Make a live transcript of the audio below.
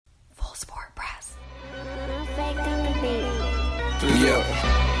Sport Press. Yeah.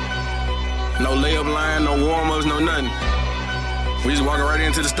 No layup line, no warm-ups, no nothing. We just walking right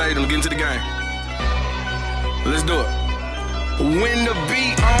into the stadium, get into the game. Let's do it. When the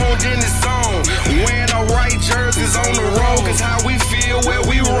beat on, then it's on. Wearing our right jerseys on the road, cause how we feel where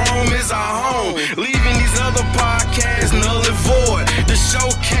we roam is our home. Leaving these other podcasts null and void. The show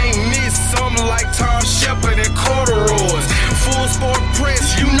can't miss something like Tom Shepard and corduroys. Full Sport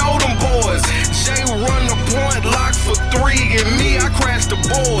Press, you know them boys. Jay run the point, lock for 3, and me, I crash the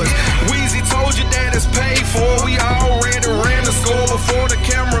boards. Weezy told you that it's paid for. We already ran the score before the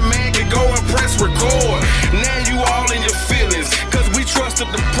cameraman could go and press record. Now you all in your feelings, cause we trusted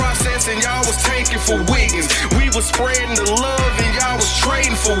the process and y'all was tanking for Wiggins. We was spreading the love and y'all was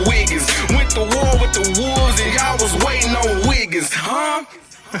trading for Wiggins. Went to war with the Wolves and y'all was waiting on Wiggins, huh?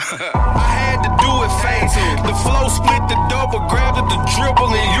 I had to do it fast. The flow split the double, grabbed at the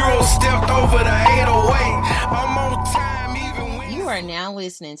dribble, and Euro stepped over the 808. I'm on time even when You are now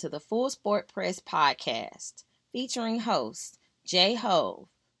listening to the Full Sport Press podcast, featuring hosts Jay Hove,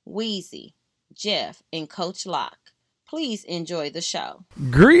 Weezy, Jeff, and Coach Locke. Please enjoy the show.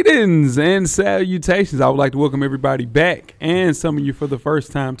 Greetings and salutations. I would like to welcome everybody back and some of you for the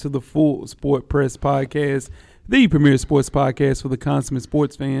first time to the Full Sport Press podcast, the premier sports podcast for the consummate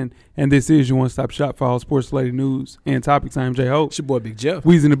sports fan. And this is your one-stop shop for all sports-related news and topics. I'm Jay Hope. It's your boy Big Jeff.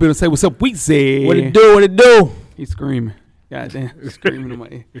 Weezy in the building. Say what's up, Weezy. What it do? What it do? He's screaming. Goddamn, screaming in my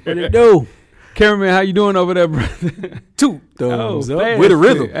ear. What it do? Cameraman, how you doing over there, broty? 2 thumbs up fast. with a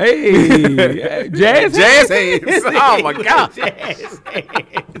rhythm. Hey, jazz hands. Oh my god.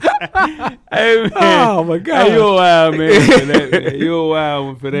 Hey, man. Oh my god. Hey, you a wild man for that, man. You a wild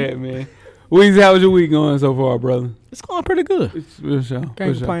one for that, man. Weezy, how was your week going so far, brother? It's going pretty good. For sure.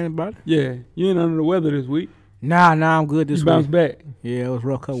 Can't complain about it. Yeah, you ain't under the weather this week. Nah, I'm good this You week. bounced back. Yeah, it was a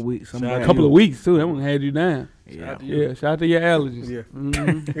rough couple weeks. A couple of weeks too. That one had you down. Yeah. Shout out to your allergies. Yeah.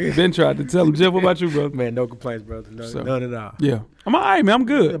 Mm-hmm. Ben tried to tell him. Jeff, what about you, brother? Man, no complaints, brother. None at all. Yeah, I'm all right, man. I'm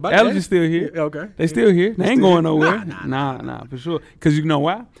good. Allergies still here. Yeah, okay. They still here. They ain't going nowhere. Nah. Nah, for sure. Because you know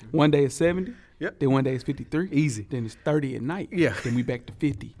why? One day it's 70. Yep. Then one day it's 53. Easy. Then it's 30 at night. Yeah. Then we back to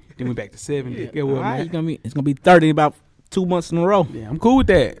 50. Then we back to 70. Yeah. Get what, All right, man? it's gonna be 30 in about 2 months in a row. Yeah, I'm cool with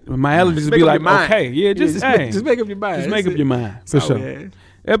that. My allergies be like, okay, yeah, just make up your mind. Just make up your mind. For sure. Yeah.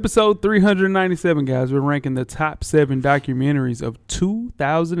 Episode 397, guys. We're ranking the top 7 documentaries of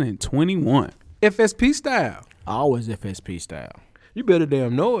 2021. FSP style. Always FSP style. You better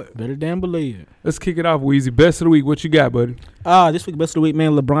damn know it. Better damn believe it. Let's kick it off, Weezy. Best of the week. What you got, buddy? This week, best of the week,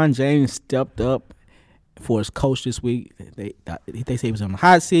 man. LeBron James stepped up for his coach this week. They say he was on the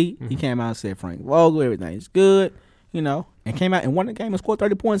hot seat. Mm-hmm. He came out and said Frank Vogel, everything's good, and came out and won the game and scored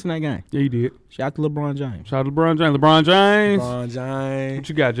 30 points in that game. Yeah, he did. Shout out to LeBron James. Shout out to LeBron James. LeBron James. LeBron James. What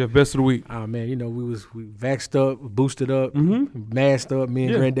you got, Jeff? Best of the week. Oh man, we vaxxed up, boosted up, Mm-hmm. masked up. Me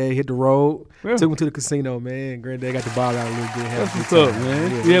and Granddad hit the road. Yeah. Took him to the casino, man. Granddad got the ball out a little bit. That's what's up,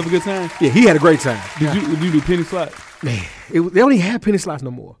 man. Yeah. You have a good time? Yeah, he had a great time. Did you do penny slots? Man, they don't even have penny slots no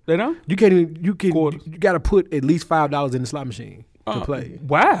more. They don't? You can't even. You Quarters. got to put at least $5 in the slot machine to play.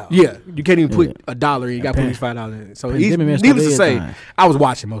 Wow. Yeah, you can't even put $1 in. You got to put at least $5 in. So needless to say, I was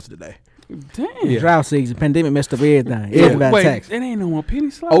watching most of the day. Damn. Drought season, pandemic messed up everything. Yeah. Everybody Wait, taxed. it ain't no more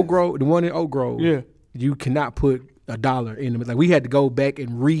penny slots? Oak Grove, the one in Oak Grove. Yeah. You cannot put $1 in them. Like we had to go back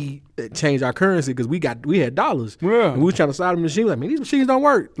and change our currency because we had dollars. Yeah. And we was trying to slide the machine. Like, man, these machines don't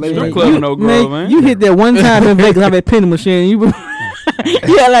work. Like, Strip club in Oak Grove, man. You hit that one time in Vegas, I bet penny machine.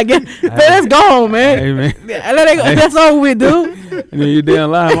 Let's go home, man. Hey, man. That's all we do. And then you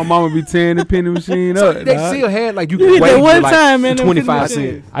damn lie. My mama be tearing the penny machine up. They still had like you hit could that wait one for like time, man, them 25 penny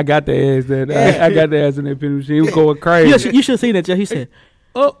cents. I got the ass that. I got the ass in that penny machine. It was going crazy. You should have seen that, Jeff. He said,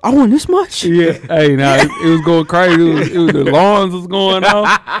 "Oh, I won this much." Yeah. Hey, now it was going crazy. It was the alarms was going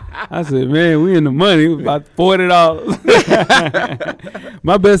off. I said, man, we in the money. It was about $40.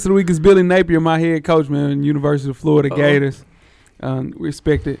 My best of the week is Billy Napier, my head coach, man, University of Florida Gators.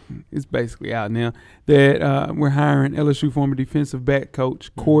 Respect it. It's basically out now that we're hiring LSU former defensive back coach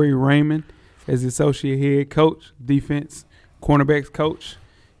Corey Raymond as the associate head coach, defense, cornerbacks coach.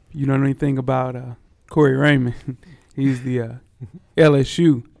 You don't know anything about Corey Raymond. He's the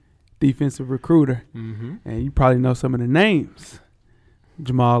LSU defensive recruiter. Mm-hmm. And you probably know some of the names.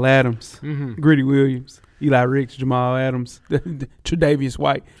 Jamal Adams, Gritty Williams, Eli Ricks, Jamal Adams, Tre'Davious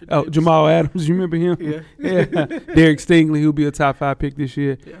White. Oh, Jamal Adams, you remember him? Yeah. Derek Stingley, who'll be a top 5 pick this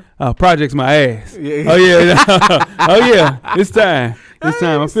year. Yeah. Project's my ass. Yeah. Oh, yeah. Oh, yeah. It's time. I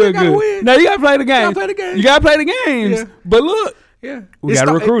feel good. Win. No, you got to play the games. You got to play the games. You got to play the games. Yeah. But look, Yeah. We got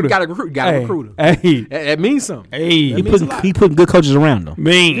a recruiter. Got a recruiter. Hey. That means something. Hey. He putting good coaches around them.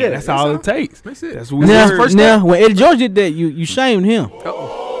 Man, Yeah, that's all it takes. That's it. That's what we heard. Now, when Eddie George did that, you shamed him.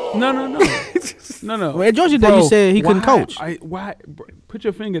 No. When Eddie George did that, you said he couldn't coach. Why? Put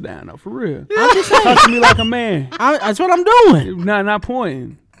your finger down, though, for real. I'm just saying. Talk to me like a man. That's what I'm doing. Not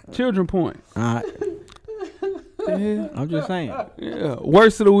pointing. Children point. All right. Yeah. I'm just saying. Yeah.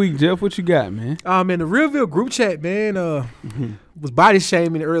 Worst of the week, Jeff. What you got, man? Man, the Realville group chat, man, was body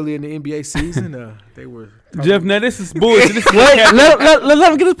shaming early in the NBA season. They were Jeff, now this is bullshit. This is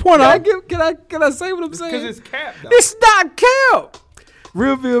Let him get his point off. Can I say what I'm saying? because it's cap, though. It's not cap.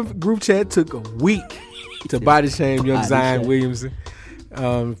 Realville group chat took a week to body shame young Zion Williamson.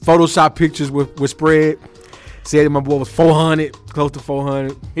 Photoshop pictures were spread. Said my boy was 400, close to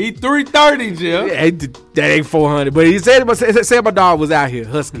 400. He 330, Jeff. Yeah, that ain't 400. But he said my dog was out here,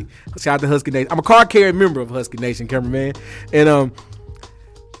 Husky. Shout out to Husky Nation. I'm a card carrying member of Husky Nation, cameraman. And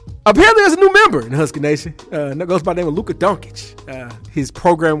apparently there's a new member in Husky Nation. That goes by the name of Luka Doncic. His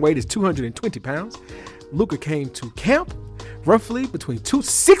program weight is 220 pounds. Luka came to camp roughly between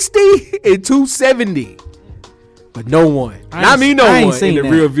 260 and 270. But no one, in the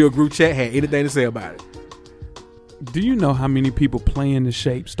Realville group chat had anything to say about it. Do you know how many people play in the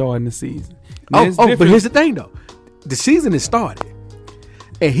shape starting the season? But here's the thing, though. The season has started,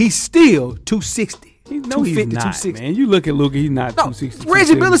 and he's still 260. He's not, 260. Man. You look at Luka, he's not 260.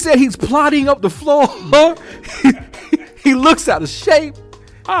 Reggie Miller said he's plotting up the floor. He looks out of shape.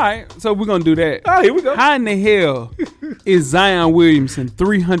 All right, so we're going to do that. All right, here we go. How in the hell is Zion Williamson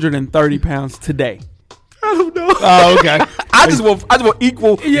 330 pounds today? I don't know. Oh, okay. I just want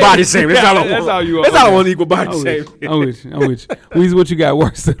equal body shaming. That's all I want. That's all you want. That's all I want, equal body shaming. I'm with you. Weezy, what you got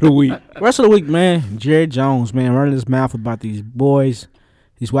worst of the week? Rest of the week, man. Jerry Jones, man, running his mouth about these boys,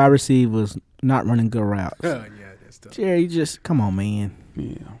 these wide receivers not running good routes. Yeah, that's tough. Jerry, just come on, man.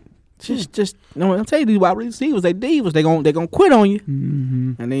 Yeah. Just no, I'm telling you, these wide receivers, they divas. They gonna quit on you.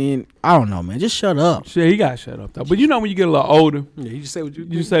 Mm-hmm. And then I don't know, man. Just shut up. Shit, he got shut up though. But you know when you get a little older, yeah, you just say what you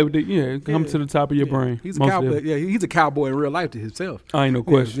just say what come to the top of your brain. He's a cowboy. Yeah, he's a cowboy in real life to himself. I ain't no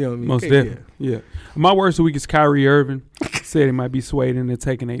question. You know what I mean? Most definitely. Yeah. My worst of the week is Kyrie Irving. Said he might be swayed into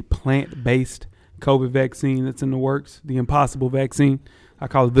taking a plant-based COVID vaccine that's in the works. The impossible vaccine. I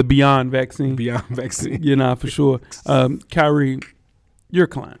call it the Beyond vaccine. Beyond vaccine. You know, for sure. Kyrie, you're a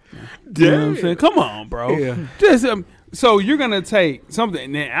clown. You know what I'm saying? Come on, bro. Yeah. Just so you're gonna take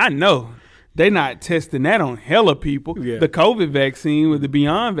something. I know they not testing that on hella people. Yeah. The COVID vaccine with the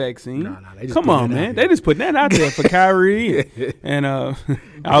Beyond vaccine. No, they just come on, man. They just putting that out there for Kyrie. And I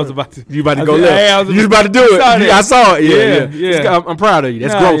was about to. You about to go left. Hey, you about to do it. I saw it. Yeah. I'm proud of you.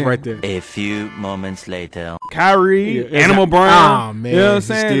 That's growth right there. A few moments later. Kyrie, Animal Brown. Oh, man. You know what I'm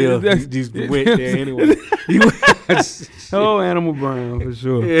saying? He's wet there anyway. Oh, Animal Brown for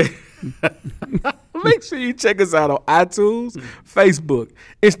sure. Yeah. Make sure you check us out on iTunes, Facebook,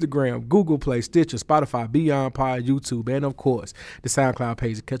 Instagram, Google Play, Stitcher, Spotify, Beyond Pod, YouTube, and of course the SoundCloud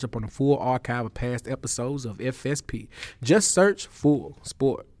page to catch up on the full archive of past episodes of FSP. Just search Full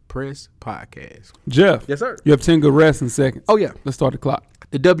Sport Press Podcast. Jeff. Yes, sir. You have 10 good rests in seconds. Oh, yeah. Let's start the clock.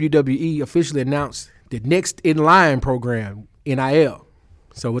 The WWE officially announced the Next in Line program, NIL.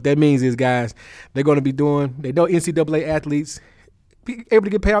 So what that means is, guys, they're going to be doing, they know NCAA athletes be able to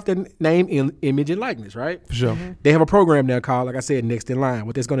get paid off their name, image, and likeness, right? For sure. Mm-hmm. They have a program now called, like I said, Next in Line.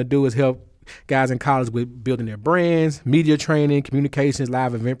 What that's going to do is help guys in college with building their brands, media training, communications,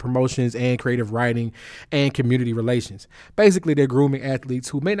 live event promotions, and creative writing and community relations. Basically, they're grooming athletes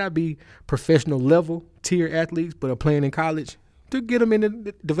who may not be professional level tier athletes but are playing in college to get them in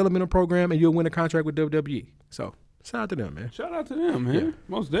the developmental program, and you'll win a contract with WWE. So shout out to them, man. Shout out to them, man. Yeah.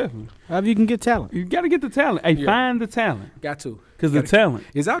 Most definitely. However you can get talent. You got to get the talent. Hey, find the talent. Got to. Because the talent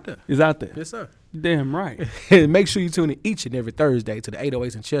is out there. Is out there. Yes, sir. Damn right. And make sure you tune in each and every Thursday to the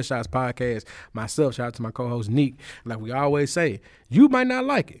 808s and Chair Shots podcast. Myself, shout out to my co-host, Neek. Like we always say, you might not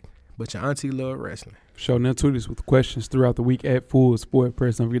like it, but your auntie love wrestling. Show now tweet us with questions throughout the week at Full Sport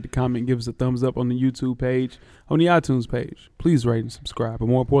Press. Don't forget to comment, give us a thumbs up on the YouTube page, on the iTunes page. Please rate and subscribe. But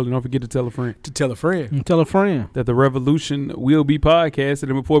more importantly, don't forget to tell a friend. To tell a friend. And tell a friend. That the revolution will be podcasted.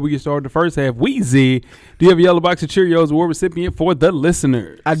 And before we get started the first half, Weezy, do you have a yellow box of Cheerios award recipient for the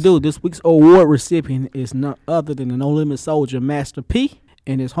listeners? I do. This week's award recipient is none other than the No Limit Soldier, Master P,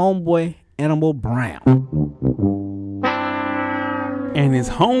 and his homeboy, Animal Brown. And his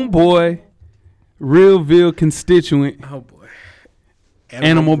homeboy, Realville constituent, oh boy,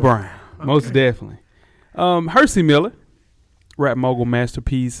 Animal Brown. Okay. Most definitely. Hersey Miller, rap mogul Master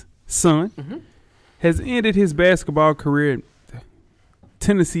P's son, has ended his basketball career at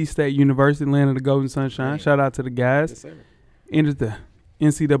Tennessee State University, land of the Golden Sunshine. Shout out to the guys. Yes, entered the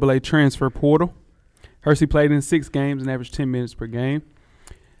NCAA transfer portal. Hersey played in 6 games and averaged 10 minutes per game.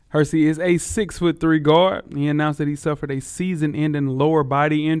 Hersey is a 6'3" guard. He announced that he suffered a season-ending lower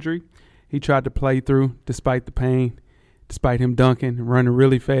body injury. He tried to play through despite the pain, despite him dunking and running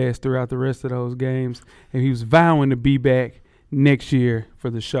really fast throughout the rest of those games. And he was vowing to be back next year for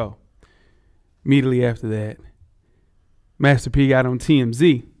the show. Immediately after that, Master P got on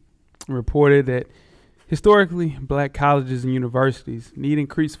TMZ and reported that historically, black colleges and universities need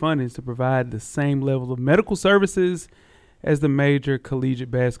increased funding to provide the same level of medical services as the major collegiate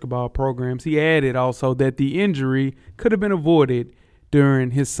basketball programs. He added also that the injury could have been avoided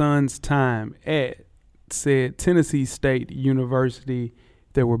during his son's time at said Tennessee State University.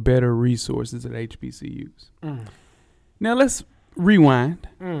 There were better resources at HBCUs. Now let's rewind.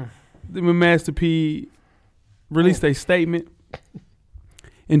 When Master P released a statement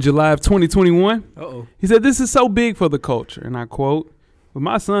in July of 2021. He said, "This is so big for the culture," and I quote, "With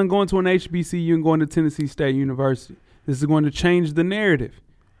my son going to an HBCU and going to Tennessee State University, this is going to change the narrative.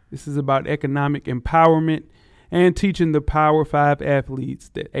 This is about economic empowerment and teaching the Power 5 athletes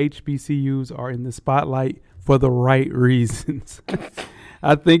that HBCUs are in the spotlight for the right reasons."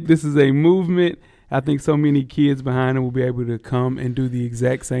 I think this is a movement. I think so many kids behind him will be able to come and do the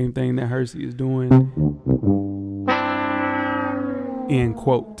exact same thing that Hersey is doing. End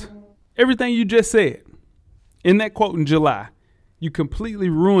quote. Everything you just said in that quote in July, you completely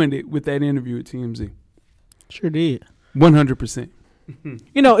ruined it with that interview at TMZ. Sure did. 100%.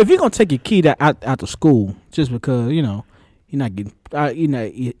 You know, if you're gonna take your kid out to school just because you're not getting,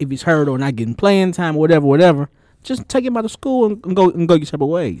 if he's hurt or not getting playing time or whatever, just take him out of school and go your separate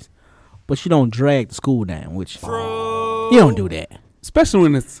ways. But you don't drag the school down, which you don't do that. Especially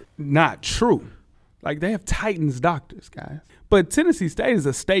when it's not true. Like, they have Titans doctors, guys. But Tennessee State is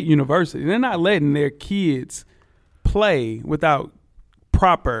a state university. They're not letting their kids play without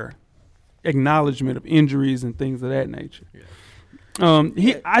proper acknowledgement of injuries and things of that nature.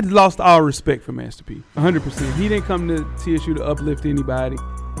 I lost all respect for Master P, 100%. He didn't come to TSU to uplift anybody.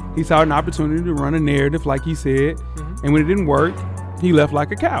 He saw an opportunity to run a narrative, like he said, and when it didn't work, he left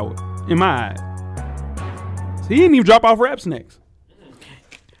like a coward, in my eyes. So he didn't even drop off rap snacks.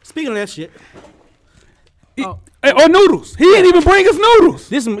 Speaking of that shit. Or noodles. He didn't even bring us noodles.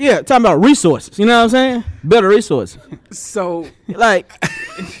 Talking about resources. You know what I'm saying? Better resources. So, like,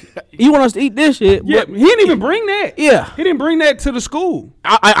 you want us to eat this shit? Yeah, he didn't even bring that. Yeah, he didn't bring that to the school.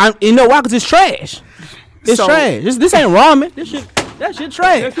 You know why? Because it's trash. It's trash. This ain't ramen. That shit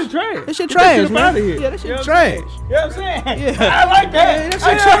trash. That shit trash. That shit trash, man. Yeah, that shit trash. You know what I'm saying? Yeah. I like that. That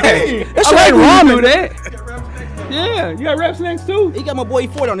shit trash. That shit I ain't like ramen. Do that. Yeah, you got rap snacks too. He got my boy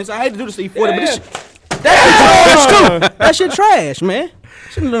E40 on this. I hate to do this to E40, but this shit. That shit trash, man.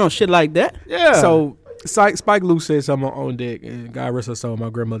 Shouldn't do no shit like that. Yeah. So Spike Lee said something on deck, and God rest her soul, my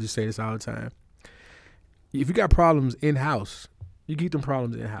grandmother say this all the time. If you got problems in house, you keep them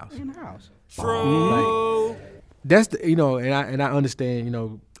problems in house. In the house. Like, that's the and I understand,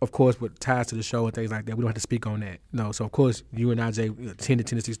 of course, what ties to the show and things like that. We don't have to speak on that. No, so of course you and IJ attended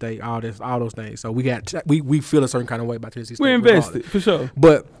Tennessee State, all those things. So we feel a certain kind of way about Tennessee State. We invested for sure.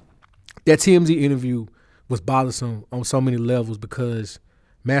 But that TMZ interview was bothersome on so many levels because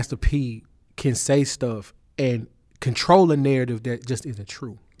Master P can say stuff and control a narrative that just isn't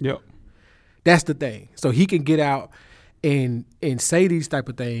true. Yep. That's the thing. So he can get out and say these type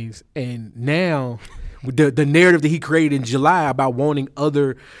of things, and now the narrative that he created in July about wanting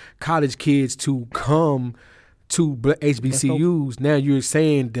other college kids to come to HBCUs, now you're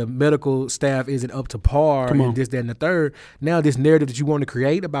saying the medical staff isn't up to par and this, that, and the third. Now this narrative that you want to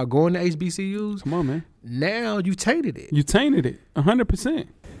create about going to HBCUs, come on, man. Now you tainted it. You tainted it 100%.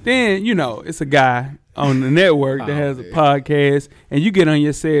 Then, it's a guy on the network that has a podcast, and you get on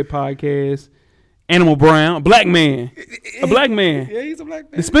your said podcast, Animal Brown, a black man. Yeah, he's a black man.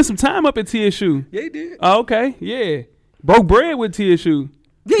 They spent some time up at TSU. Yeah, he did. Oh, okay, yeah. Broke bread with TSU.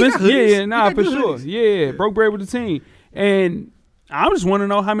 For sure. Yeah, broke bread with the team. And I just want to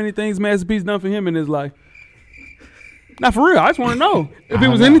know how many things Master P's done for him in his life. Not for real. I just want to know if it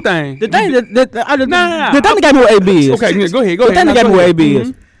was anything. The thing that got me what AB is. Okay, go ahead. The thing that got me what AB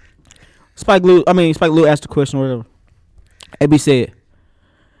is. Spike Lee asked the question or whatever. AB said,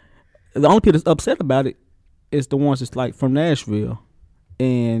 the only people that's upset about it is the ones that's like from Nashville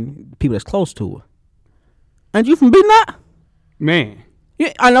and people that's close to her. And you from B-Not? Man.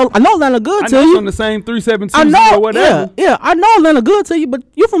 Yeah, I know Atlanta good to you. I know on the same 372 or whatever. Yeah, I know Atlanta good to you, but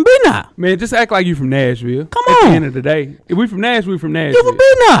you from B-Not. Man, just act like you from Nashville. Come on. At the end of the day. If we from Nashville, we from Nashville. You from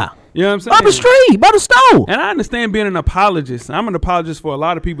B-Not. You know what I'm saying? By the street, by the store. And I understand being an apologist. I'm an apologist for a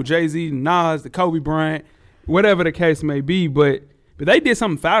lot of people. Jay-Z, Nas, the Kobe Bryant. whatever the case may be. But they did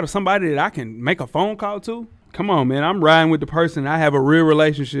something foul to somebody that I can make a phone call to. Come on, man. I'm riding with the person I have a real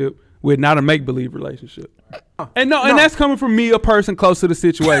relationship with, not a make-believe relationship. And that's coming from me, a person close to the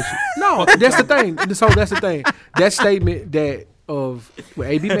situation. No, that's the thing. So that's the thing. That statement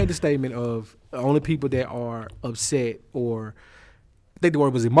AB made the statement of only people that are upset, or I think the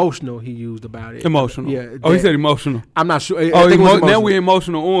word was emotional he used about it. Emotional. Yeah. He said emotional. I'm not sure. Now we're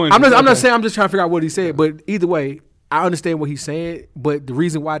emotional orange. I'm not saying, I'm just trying to figure out what he said. But either way, I understand what he's saying. But the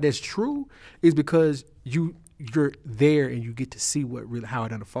reason why that's true is because you're there and you get to see how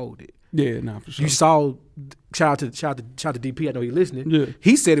it unfolded. Yeah, nah, for sure. You saw, shout out to DP. I know he's listening. Yeah.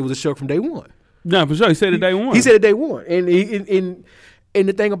 He said it was a shock from day one. Nah, for sure. He said it day one. He said it day one. And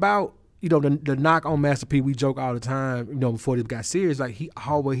the thing about, the knock on Master P, we joke all the time, before this got serious, like he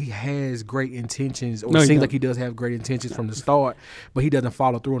has great intentions, or seems like he does have great intentions from the start, but he doesn't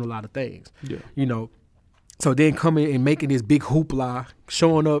follow through on a lot of things. Yeah. So then coming and making this big hoopla,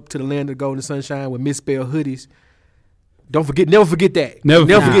 showing up to the land of golden sunshine with misspelled hoodies. Never forget that. Never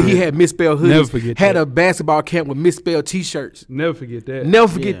forget he had misspelled hoodies. Never forget had that. A basketball camp with misspelled T-shirts. Never forget that. Never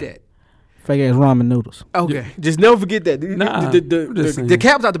forget that. Fake ass ramen noodles. Okay, just never forget that. The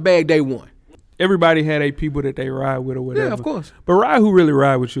cap's out the bag day one. Everybody had 8 people that they ride with or whatever. Yeah, of course. But who really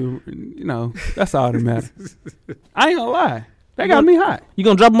ride with you, that's all that matters. I ain't gonna lie. They got me hot. You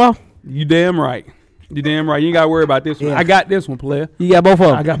gonna drop them off? You damn right. You ain't got to worry about this one. Yeah. I got this one, player. You got both of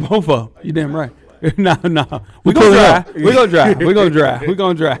them? I got both of them. You damn right. No. We're going to drive.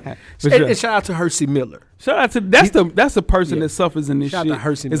 For sure. And shout out to Hersey Miller. Shout out to that's the person that suffers in this shout shit. Out to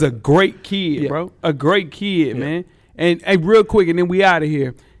Hersey is Miller. A great kid, bro. A great kid, man. And real quick, and then we out of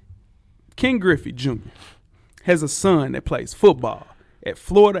here. Ken Griffey Jr. has a son that plays football at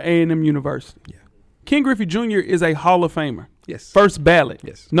Florida A&M University. Yeah. Ken Griffey Jr. is a Hall of Famer. Yes. First ballot.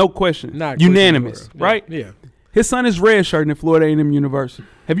 Yes. No question. Not unanimous, right? Yeah. His son is redshirting at Florida A&M University.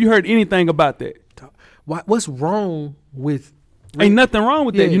 Have you heard anything about that? What's wrong with? Ain't nothing wrong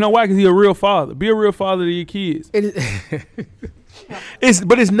with that. You know why? Because he's a real father. Be a real father to your kids. But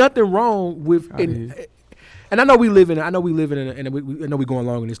it's nothing wrong with. And I know we live in. I know we going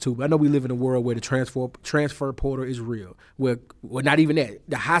along in this too. But I know we live in a world where the transfer portal is real. Well, not even that.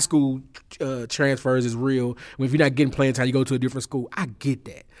 The high school transfers is real. If you're not getting playing time, you go to a different school. I get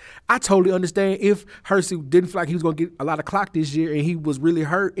that. I totally understand if Hersey didn't feel like he was going to get a lot of clock this year and he was really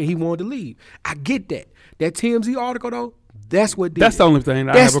hurt and he wanted to leave. I get that. That TMZ article though, that's what did. That's the only thing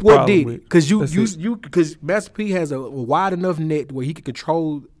I have a problem with. Because Master P has a wide enough net where he can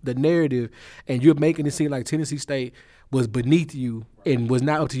control the narrative, and you're making it seem like Tennessee State was beneath you and was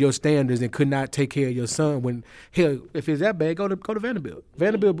not up to your standards and could not take care of your son. When hell, if it's that bad, go to Vanderbilt.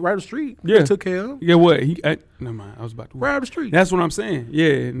 Vanderbilt right up the street. Yeah, took care of him. Yeah, what? Never mind. I was about to right up the street. That's what I'm saying. Yeah,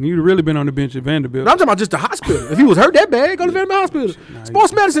 and you'd really been on the bench at Vanderbilt. No, I'm talking about just the hospital. If he was hurt that bad, go to Vanderbilt Hospital.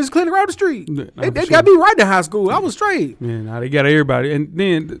 Sports medicine's clinic right up the street. They got me right in high school. I was straight. Yeah, they got everybody. And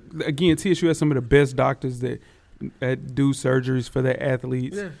then again, TSU has some of the best doctors that do surgeries for their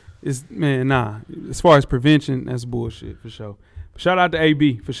athletes. Yeah. As far as prevention, that's bullshit for sure. Shout out to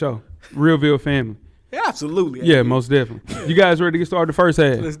AB for sure. Realville family. Yeah, absolutely. Yeah, most definitely. You guys ready to get started the first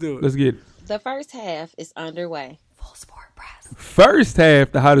half? Let's do it. Let's get it. The first half is underway. Full Sport Press. First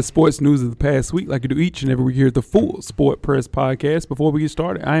half, the hottest sports news of the past week, like you do each and every week here at the Full Sport Press podcast. Before we get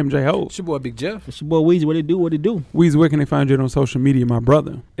started, I am Jay Ho. It's your boy Big Jeff. It's your boy Weezy. What it do? Weezy, where can they find you on social media, my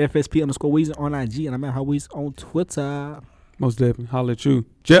brother? FSP_Weezy on IG, and I'm at How Weezy on Twitter. Most definitely. Holla at you.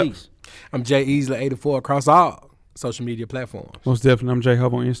 Jeff. Jeez. I'm Jay Easley 84 across all social media platforms. Most definitely. I'm Jay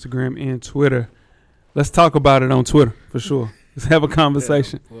Hub on Instagram and Twitter. Let's talk about it on Twitter for sure. Let's have a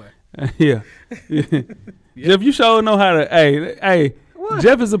conversation. Yeah. Jeff, you sure know how to. Hey. What?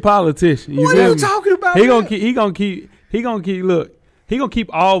 Jeff is a politician. What are you talking about? He gonna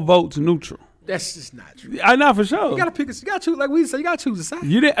keep all votes neutral. That's just not true. I know for sure. You gotta pick. You gotta choose. Like we say, you gotta choose a side.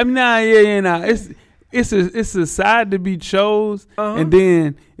 You didn't. Nah. It's a side to be chose, and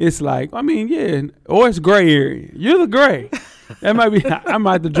then it's like, or it's gray area. You're the gray. That might be. I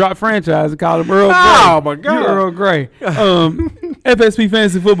might have to drop franchise and call him Earl Gray. Oh my God, you're Earl Gray. FSP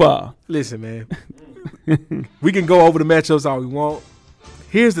Fantasy Football. Listen, man, we can go over the matchups all we want.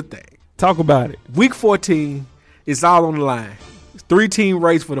 Here's the thing. Talk about it. Week 14, it's all on the line. It's 3-team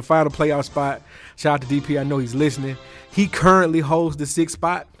race for the final playoff spot. Shout out to DP. I know he's listening. He currently holds the 6th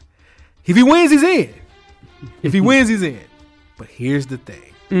spot. If he wins, he's in. If he wins, he's in. But here's the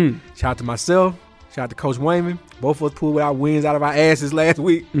thing. Shout out to myself. Shout out to Coach Wayman. Both of us pulled our wins out of our asses last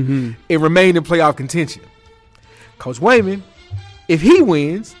week and remained in playoff contention. Coach Wayman, if he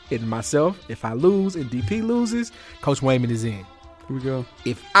wins, and myself, if I lose and DP loses, Coach Wayman is in. Here we go.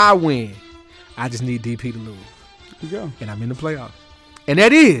 If I win, I just need DP to lose. There you go. And I'm in the playoffs. And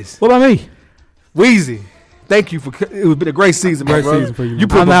that is What about me? Weezy. Thank you for it's been a great season, Great brother. season for you, You man.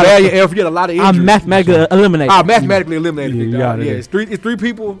 put I'm a out- valiant effort. You had a lot of injuries. I'm mathematically eliminated. Mathematically eliminated. Yeah, big you dog. got it. Yeah, it's three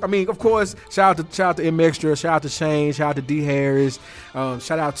people. I mean, of course, shout out to M Extra, shout out to Shane, shout out to D Harris,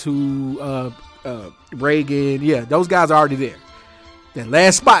 shout out to Reagan. Yeah, those guys are already there. That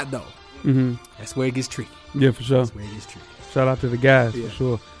last spot though, that's where it gets tricky. Yeah, for sure. That's where it gets tricky. Shout out to the guys for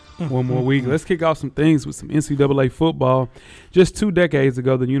sure. One more week. Let's kick off some things with some NCAA football. Just 2 decades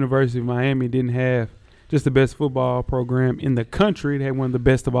ago, the University of Miami didn't have just the best football program in the country. They had one of the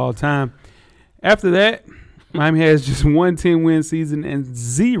best of all time. After that, Miami has just 1 10-win season and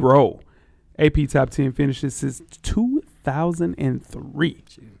 0 AP Top 10 finishes since 2003.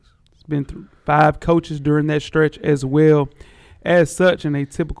 It's been through 5 coaches during that stretch as well. As such, in a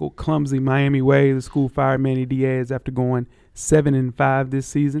typical clumsy Miami way, the school fired Manny Diaz after going 7-5 this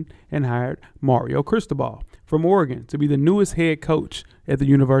season and hired Mario Cristobal from Oregon to be the newest head coach at the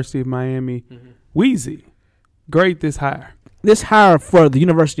University of Miami. Weezy, great this hire. This hire for the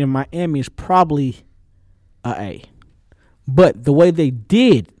University of Miami is probably a A. But the way they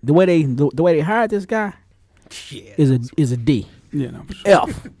hired this guy is a D. Yeah, no, for sure.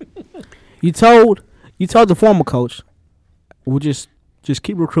 F. You told the former coach, we'll just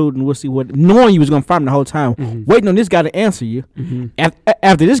keep recruiting. We'll see what. Knowing you was gonna fire him the whole time, waiting on this guy to answer you.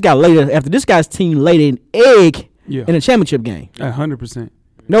 After this guy's team laid an egg in a championship game. 100%.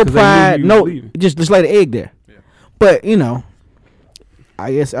 No 'Cause they pride, knew you no, was leaving. just lay the egg there. Yeah. But he one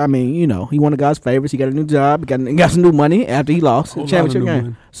of God's favorites. He got a new job. He got some new money after he lost the Whole lot of championship new game.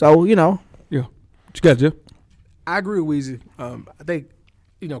 money. So Yeah. What you got, Jeff? I agree with Weezy. I think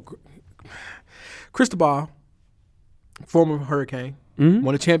Cristobal, former Hurricane,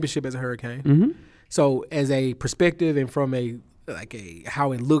 won a championship as a Hurricane. So as a perspective and from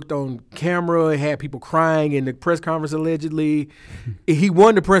how it looked on camera, it had people crying in the press conference allegedly. He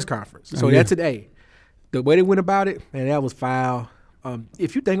won the press conference. So that's an A. The way they went about it, man, that was foul.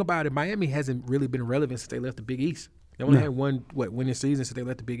 If you think about it, Miami hasn't really been relevant since they left the Big East. They only had one winning season since they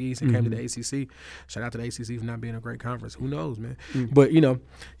left the Big East and came to the ACC. Shout out to the ACC for not being a great conference. Who knows, man? But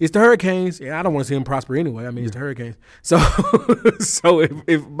it's the Hurricanes, and I don't want to see them prosper anyway. I mean, it's the Hurricanes. So,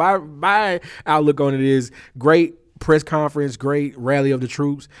 if my outlook on it is great press conference, great rally of the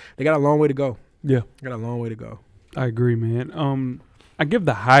troops, they got a long way to go. Yeah, They got a long way to go. I agree, man. I give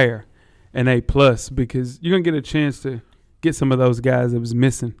the hire an A+ because you're gonna get a chance to get some of those guys that was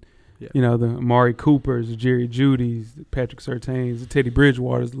missing. Yeah. The Amari Coopers, the Jerry Judys, the Patrick Surtains, the Teddy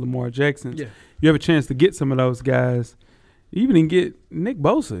Bridgewaters, the Lamar Jacksons. Yeah. You have a chance to get some of those guys. You even get Nick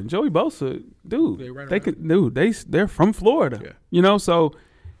Bosa and Joey Bosa. Dude, they're from Florida. Yeah. So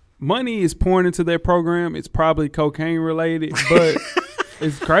money is pouring into their program. It's probably cocaine related, but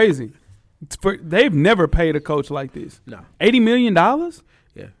it's crazy. They've never paid a coach like this. No. $80 million?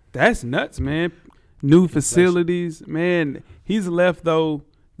 Yeah. That's nuts, man. New facilities. Man, he's left, though,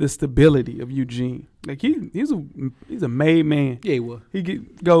 the stability of Eugene. Like he's a made man. Yeah, he will. He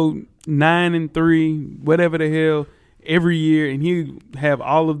could go 9-3, whatever the hell, every year, and he have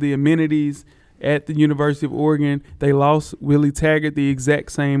all of the amenities at the University of Oregon. They lost Willie Taggart the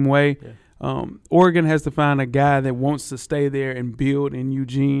exact same way. Yeah. Oregon has to find a guy that wants to stay there and build in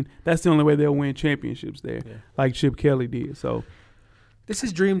Eugene. That's the only way they'll win championships there, like Chip Kelly did. So this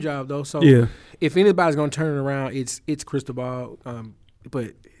is dream job though. So if anybody's gonna turn it around, it's Cristobal.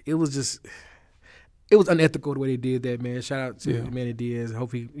 But it was unethical the way they did that, man. Shout out to Manny Diaz.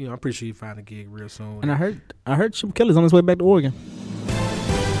 Hope he, I'm pretty sure he find a gig real soon. And I heard Chip Kelly's on his way back to Oregon.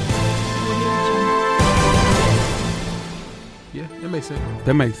 Yeah, that makes sense.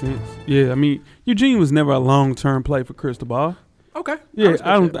 That makes sense. Yeah, I mean, Eugene was never a long-term play for Cristobal. Okay. Yeah,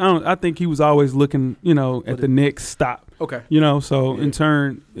 I think he was always looking, at the next stop. Okay. So in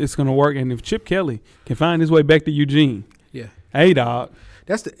turn, it's gonna work. And if Chip Kelly can find his way back to Eugene, hey, dog.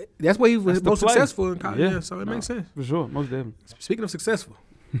 That's where he was most successful in college. Yeah, so it makes sense. For sure, most definitely. Speaking of successful,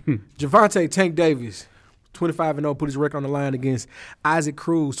 Javonte Tank Davis, 25-0, put his record on the line against Isaac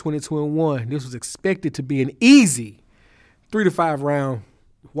Cruz, 22-1. This was expected to be an easy 3 to 5 round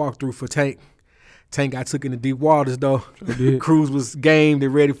walkthrough for Tank. Tank got took in the deep waters though. Sure Cruz was gamed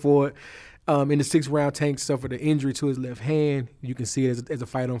and ready for it. In the 6th round, Tank suffered an injury to his left hand. You can see it as the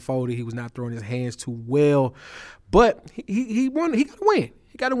fight unfolded. He was not throwing his hands too well. But he won. He got to win.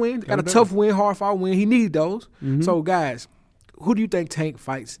 He got to win. Got a tough win, hard-fought win. He needed those. Mm-hmm. So, guys, who do you think Tank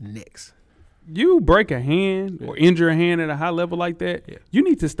fights next? You break a hand or injure a hand at a high level like that, you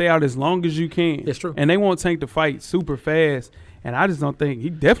need to stay out as long as you can. That's true. And they won't Tank to fight super fast. And I just don't think – he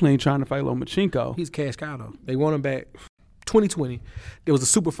definitely ain't trying to fight Lomachenko. He's cash cow, though. They want him back 2020, there was a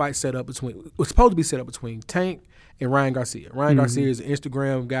super fight set up between. It was supposed to be set up between Tank and Ryan Garcia. Ryan Garcia is an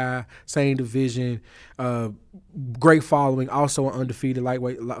Instagram guy, same division, great following, also an undefeated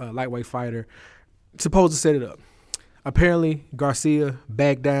lightweight fighter. Supposed to set it up. Apparently, Garcia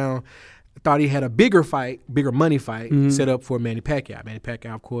backed down. Thought he had a bigger money fight set up for Manny Pacquiao. Manny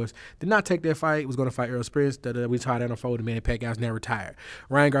Pacquiao, of course, did not take that fight. Was going to fight Errol Spence. We tried that on fold, and Manny Pacquiao's now retired.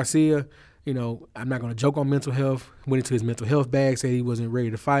 Ryan Garcia, I'm not going to joke on mental health. Went into his mental health bag, said he wasn't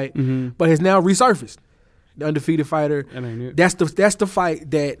ready to fight, but has now resurfaced. The undefeated fighter. That ain't it. That's the fight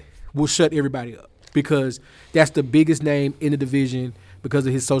that will shut everybody up because that's the biggest name in the division because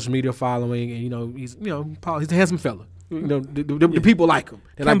of his social media following, and he's a handsome fella. The people like him.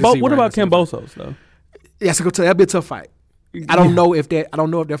 What about Kambosos though? That'd be a tough fight. I don't know if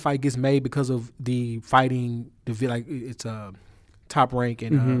that fight gets made because of the fighting. It's Top Rank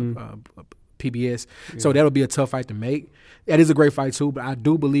and PBS, so that'll be a tough fight to make. That is a great fight too, but I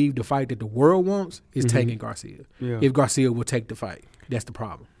do believe the fight that the world wants is Tank and Garcia. Yeah. If Garcia will take the fight, that's the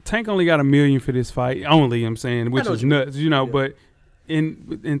problem. Tank only got $1 million for this fight. Only, I'm saying, which is nuts, but.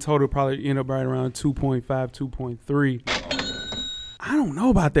 In total, probably end up right around 2.5, 2.3. I don't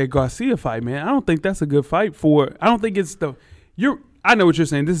know about that Garcia fight, man. I don't think that's a good fight I don't think it's I know what you're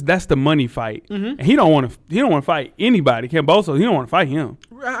saying. That's the money fight, and he don't want to fight anybody. Kambosos, he don't want to fight him.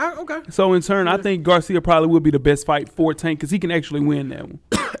 Okay. So in turn, I think Garcia probably would be the best fight for Tank because he can actually win that one.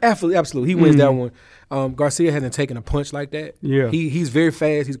 Absolutely, he wins that one. Garcia hasn't taken a punch like that. Yeah, he's very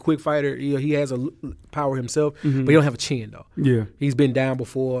fast. He's a quick fighter. He has a power himself, but he don't have a chin though. Yeah, he's been down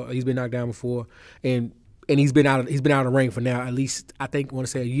before. He's been knocked down before, and he's been out of the ring for now at least I want to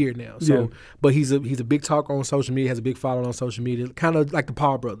say a year now. So, but he's a big talker on social media. Has a big following on social media, kind of like the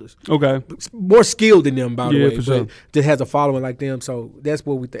Paul brothers. Okay, more skilled than them by the way, but just has a following like them. So that's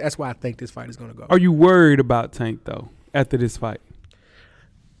what that's why I think this fight is going to go. Are you worried about Tank though after this fight?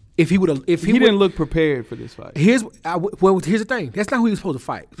 If he didn't look prepared for this fight. Here's the thing. That's not who he was supposed to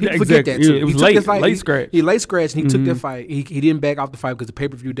fight. People forget that too. It was late scratch. He late scratch, and he took that fight. He didn't back off the fight because the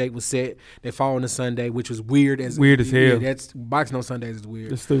pay-per-view date was set. They fall on a Sunday, which was weird as hell. Yeah, that's boxing on Sundays is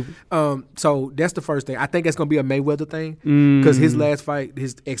weird. It's stupid. So that's the first thing. I think that's gonna be a Mayweather thing because his last fight,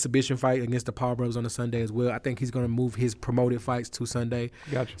 his exhibition fight against the Paul brothers on a Sunday as well. I think he's gonna move his promoted fights to Sunday.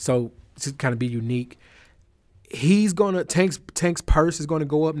 Gotcha. So to kind of be unique. Tank's purse is gonna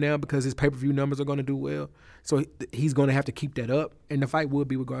go up now because his pay-per-view numbers are gonna do well. So he's gonna have to keep that up, and the fight would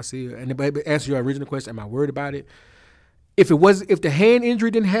be with Garcia. And to answer your original question, am I worried about it? If the hand injury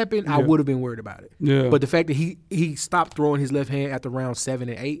didn't happen, I would have been worried about it. Yeah. But the fact that he stopped throwing his left hand after round 7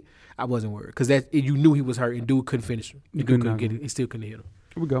 and 8, I wasn't worried because you knew he was hurt and dude couldn't finish him. He couldn't get it. He still couldn't hit him.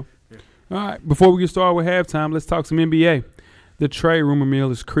 Here we go. Yeah. All right. Before we get started with halftime, let's talk some NBA. The trade rumor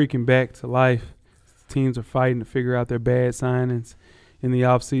mill is creaking back to life. Teams are fighting to figure out their bad signings in the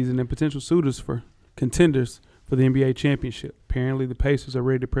offseason and potential suitors for contenders for the NBA championship. Apparently, the Pacers are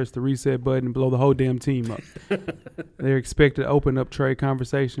ready to press the reset button and blow the whole damn team up. They're expected to open up trade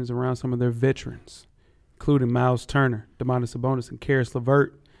conversations around some of their veterans, including Miles Turner, Domantas Sabonis, and Karis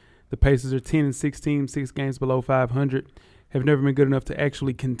LeVert. The Pacers are 10-16, 6 games below 500, have never been good enough to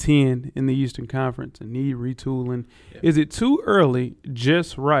actually contend in the Eastern Conference and need retooling. Yeah. Is it too early,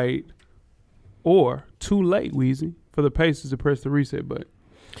 just right, or too late, Weezy, for the Pacers to press the reset button?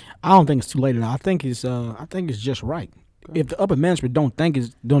 I don't think it's too late at all. I think it's just right. Okay. If the upper management don't think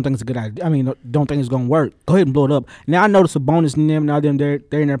it's a good idea, don't think it's gonna work, go ahead and blow it up. Now I know the Sabonis and them,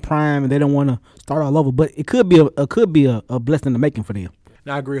 they're in their prime and they don't want to start all over, but it could be a blessing in the making for them.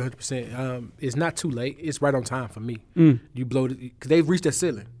 No, I agree 100%. It's not too late. It's right on time for me. You blow it because they've reached their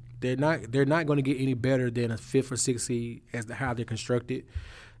ceiling. They're not going to get any better than a 5th or 6th seed as to how they're constructed.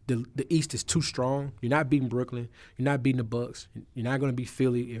 The East is too strong. You're not beating Brooklyn. You're not beating the Bucks. You're not going to beat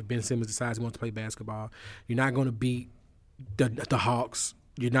Philly if Ben Simmons decides he wants to play basketball. You're not going to beat the Hawks.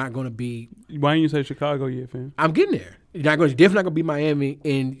 You're not going to beat. Why didn't you say Chicago yet, fam? I'm getting there. You're definitely not going to beat Miami.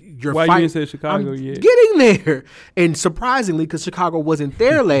 And why you didn't say Chicago yet? Getting there. And surprisingly, because Chicago wasn't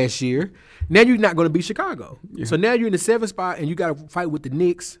there last year, now you're not going to beat Chicago. Yeah. So now you're in the 7th spot, and you got to fight with the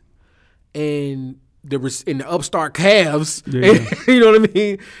Knicks and the upstart Cavs. Yeah. You know what I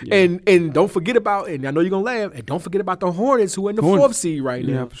mean? Yeah. And don't forget about, and I know you're going to laugh, and don't forget about the Hornets who are in the 4th seed right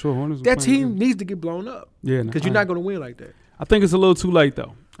now. Yeah, for sure. Hornets that team needs to get blown up. Yeah, because you're not going to win like that. I think it's a little too late,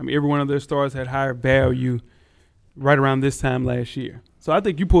 though. Every one of their stars had higher value right around this time last year. So I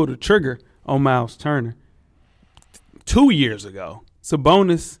think you pulled a trigger on Miles Turner 2 years ago.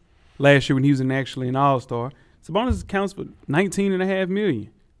 Sabonis last year when he was actually an all-star, Sabonis accounts for $19.5 million.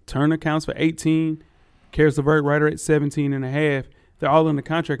 Turner counts for 18. Karis LeVert right at 17.5. They're all in the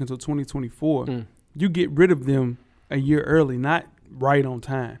contract until 2024. You get rid of them a year early, not right on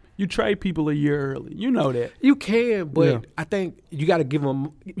time. You trade people a year early. You know that. You can, but I think you got to give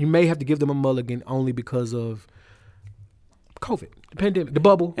them. You may have to give them a mulligan only because of COVID, the pandemic, the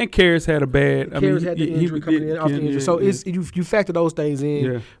bubble. And Karras had a bad. Karras had the injury coming in off the injury, so it's you factor those things in.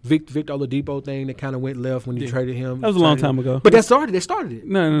 Yeah. Victor Oladipo thing that kind of went left when you traded him. That was a long time ago. But they started it.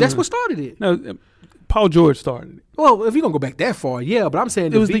 No, That's what started it. No, Paul George started it. Well, if you're gonna go back that far, yeah. But I'm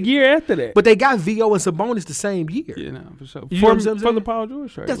saying It was the year after that. But they got VO and Sabonis the same year. Yeah, no, for sure. You know what I'm saying? For the Paul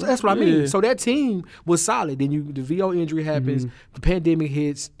George trade. That's what I mean. Yeah. So that team was solid. Then the VO injury happens, the pandemic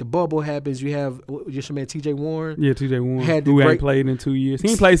hits, the bubble happens. You have just your man TJ Warren. Yeah, TJ Warren, Had who the ain't played in 2 years. He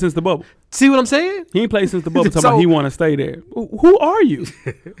ain't played since the bubble. See what I'm saying? He ain't played since the bubble. Talking So- about he want to stay there. Who are you?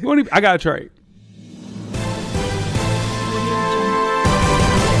 I got a trade.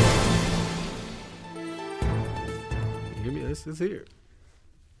 Give me this. Let's hear it.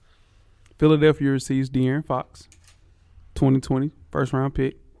 Philadelphia receives De'Aaron Fox, 2020 first round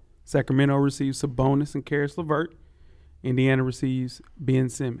pick. Sacramento receives Sabonis and Karis LeVert. Indiana receives Ben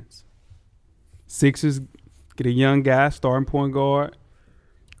Simmons. Sixers get a young guy, starting point guard.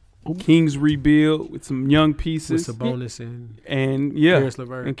 Kings rebuild with some young pieces. With Sabonis and Karis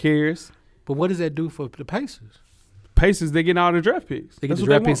LeVert. And Karis. But what does that do for the Pacers? Pacers, they get all the draft picks. They get That's the what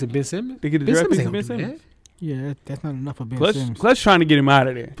draft they picks want. of Ben Simmons? They get the Ben draft Simmons picks ain't of Ben gonna do Simmons. Yeah, that's not enough for Ben Clutch, Simmons. Clutch trying to get him out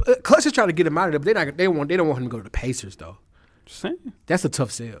of there. Clutch is trying to get him out of there, but they don't want him to go to the Pacers though. Just saying. That's a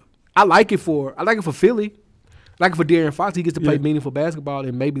tough sell. I like it for Philly. I like it for De'Aaron Fox. He gets to play Yeah. meaningful basketball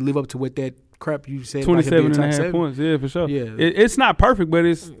and maybe live up to what that crap you said. about him 27 being and a top half 7. points. Yeah, for sure. Yeah. It's not perfect, but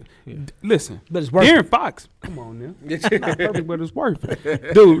it's listen. But it's worth De'Aaron Fox. Come on now. It's not perfect, but it's worth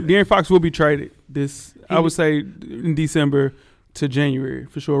it. Dude, De'Aaron Fox will be traded I would say in December to January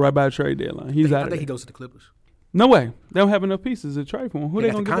for sure, right by the trade deadline. He's out I of think he there. goes to the Clippers. No way. They don't have enough pieces to trade for him. Who They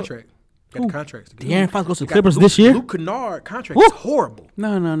they got gonna the get? contract. Got the contracts. to get. De'Aaron Fox goes to They got Clippers Luke- this year? Luke Kennard contract Woo. is horrible.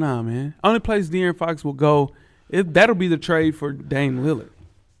 No, man. Only place De'Aaron Fox will go. That'll be the trade for Dame Lillard.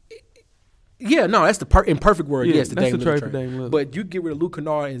 Yeah, no, that's the in perfect word. Yeah, Yes, the that's Dame the Lillard trade for Dame Lillard. But you get rid of Luke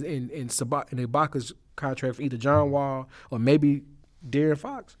Kennard and Ibaka's contract for either John Wall or maybe De'Aaron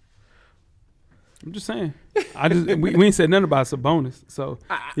Fox. I'm just saying. We ain't said nothing about Sabonis. So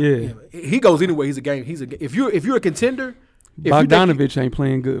yeah. He goes anyway. He's a game. If you're a contender, Bogdanovich ain't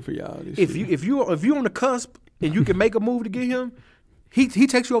playing good for y'all. This year. if you're on the cusp and you can make a move to get him, he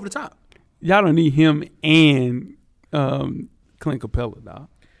takes you over the top. Y'all don't need him and Clint Capella, dog.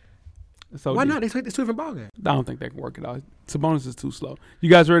 So Why not? They take this different ball game. I don't think they can work it out. Sabonis is too slow. You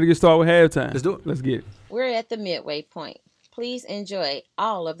guys ready to get started with halftime? Let's do it. Let's get it. We're at the midway point. Please enjoy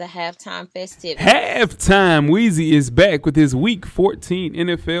all of the halftime festivities. Halftime. Weezy is back with his Week 14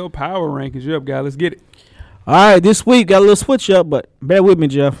 NFL Power Rankings. You up, guy? Let's get it. All right, this week got a little switch up, but bear with me,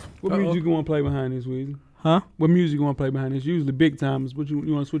 Jeff. What music you want to play behind this, Weezy? Huh? What music you want to play behind this? Usually big timers, but you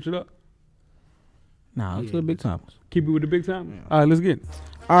want to switch it up? Nah, it's the big timers. Keep it with the big timers? All right, let's get it.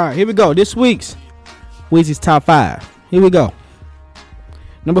 All right, here we go. This week's Weezy's top 5. Here we go.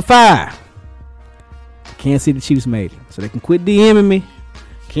 Number 5. Kansas City Chiefs made it, so they can quit DMing me.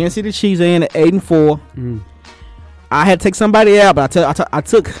 Kansas City Chiefs are in at 8-4. I had to take somebody out, but I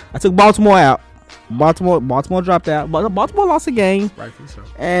took Baltimore out. Baltimore dropped out, but Baltimore lost a game, Rightfully so.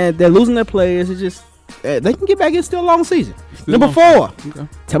 and they're losing their players. It's just they can get back in. Still a long season. Still Number long 4. Okay.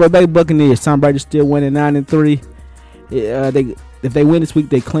 Tampa Bay Buccaneers. Tom Brady still winning 9-3. If they win this week,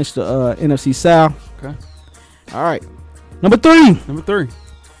 they clinch the NFC South. Okay. All right. Number 3. Number 3.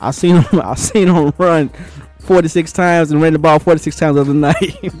 I seen him run 46 times and ran the ball 46 times the other night.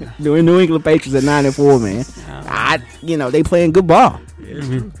 The New England Patriots at 9-4, man. They playing good ball. Yeah, it's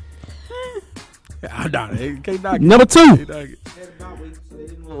true. I doubt it. Can't knock it. Number 2. Can't knock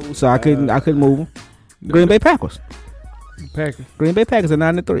it. So I couldn't move him. Green Bay Packers. Packers. Green Bay Packers at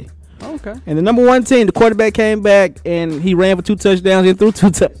 9-3. Okay. And the number 1 team, the quarterback came back and he ran for 2 touchdowns and threw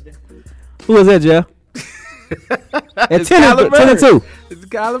 2 touchdowns. Who was that, Jeff? At 10-2. It's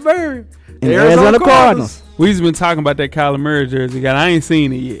Kyler Murray. And the Arizona Cardinals. We've been talking about that Kyler Murray jersey, guy. I ain't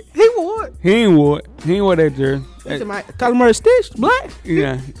seen it yet. He won. He ain't wore that jersey. Kyler Murray stitched black.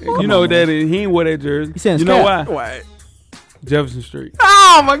 Yeah. You know what that is. He ain't wore that jersey. He said You know why? scalp. What? Jefferson Street.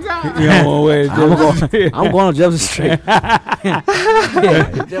 Oh my God. You don't want to wear Jefferson Street. I'm going to Jefferson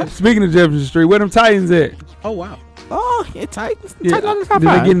Street. Speaking of Jefferson Street, where them Titans at? Oh wow. Oh, it's tight. Yeah. Tight on the top Did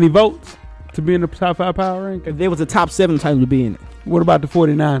they 5. get any votes to be in the top 5 power rank? If there was a top 7, the Titans would be in it. What about the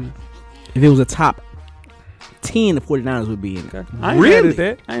 49ers? If it was a top 10, the 49ers would be in it. I ain't mad at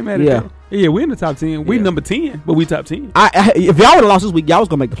that. I ain't mad at Yeah. that. Yeah, we in the top 10. We Yeah. number 10, but we top 10. If y'all would have lost this week, y'all was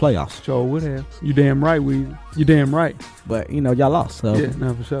going to make the playoffs. Sure would have. You damn right, Weezy. You damn right. But, y'all lost. So, Yeah,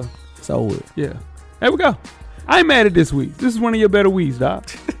 no, for sure. so Yeah. There we go. I ain't mad at this week. This is one of your better weeks, Doc.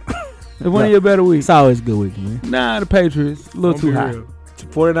 It's one of your better weeks. It's always a good week, man. Nah, the Patriots a little too high.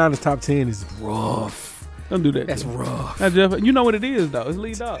 49ers top 10 is rough. Don't do that. That's rough. Now, Jeff, you know what it is, though. It's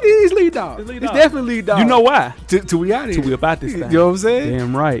lead dog. He's lead dog. It's lead It's dog. definitely lead dog. You know why? Till we out here. Till we about this thing. You know what I'm saying?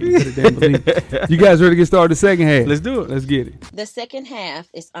 Damn right. You better damn believe it. You guys ready to get started the second half? Let's do it. Let's get it. The second half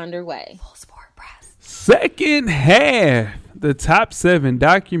is underway. Second half. The top 7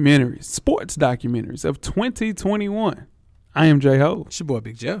 documentaries, sports documentaries of 2021. I am J Ho. It's your boy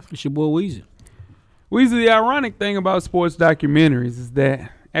Big Jeff. It's your boy Weezy. Weezy, the ironic thing about sports documentaries is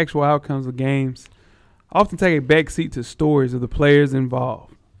that actual outcomes of games often take a backseat to stories of the players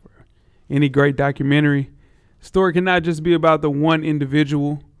involved. For any great documentary, the story cannot just be about the one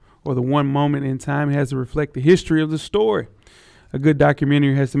individual or the one moment in time. It has to reflect the history of the story. A good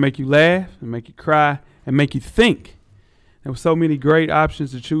documentary has to make you laugh and make you cry and make you think. There were so many great options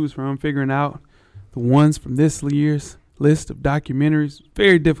to choose from. Figuring out the ones from this year's list of documentaries,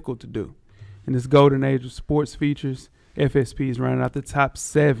 very difficult to do. In this golden age of sports features, FSP is rounding out the top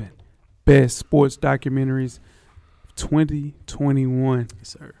 7 best sports documentaries of 2021. Yes,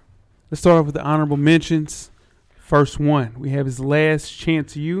 sir. Let's start off with the honorable mentions. First one, we have His Last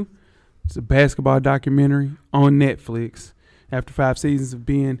Chance You. It's a basketball documentary on Netflix. After 5 seasons of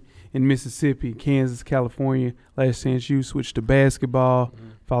being in Mississippi, Kansas, California, Last Chance You switched to basketball,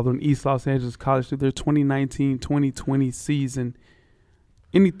 following East Los Angeles College through their 2019-2020 season.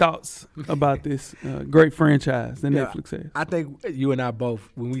 Any thoughts about this great franchise that Netflix has? I think you and I both,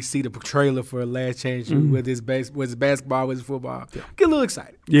 when we see the trailer for Last Chance You, whether it's basketball, whether it's football, get a little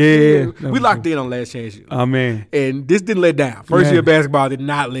excited. Yeah. We locked in on Last Chance You. Oh, man. And this didn't let down. First year basketball did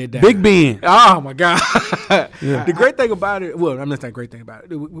not let down. Big Ben. Oh, my God. Yeah. The great thing about it, well, I'm not saying great thing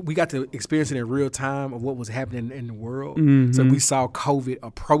about it. We got to experience it in real time of what was happening in the world. So we saw COVID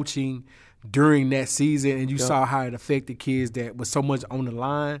approaching during that season, and you saw how it affected kids that was so much on the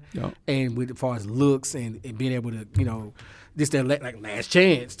line, and with as far as looks and being able to, just that like last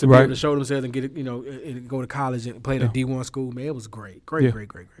chance to be able to show themselves and get it, and go to college and play at a D1 school. Man, it was great. Great.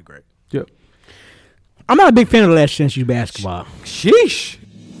 Yep. I'm not a big fan of Last Chance You basketball. Sheesh.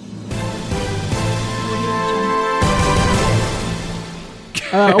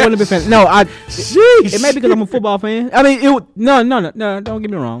 I wasn't a big fan. No, Sheesh. it may be because I'm a football fan. I mean, no. Don't get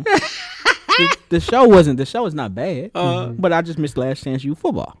me wrong. The show is not bad, but I just missed Last Chance You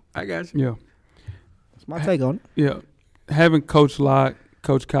football. I got you. Yeah. That's my take on it. Yeah. Having Coach Locke,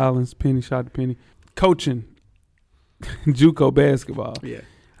 Coach Collins, Penny, shout out to Penny, coaching JUCO basketball. Yeah.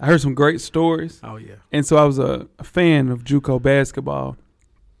 I heard some great stories. Oh, yeah. And so I was a fan of JUCO basketball.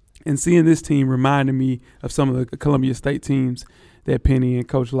 And seeing this team reminded me of some of the Columbia State teams that Penny and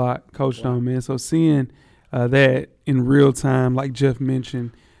Coach Locke coached on, man. So seeing that in real time, like Jeff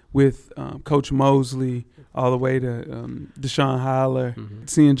mentioned, with Coach Mosley all the way to Deshaun Holler,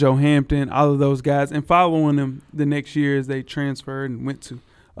 seeing Joe Hampton, all of those guys, and following them the next year as they transferred and went to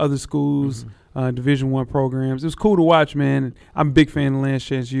other schools, Division I programs. It was cool to watch, man. And I'm a big fan of Last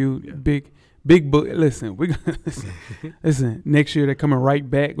Chance You. Yeah. Big book. Listen, listen. Next year they're coming right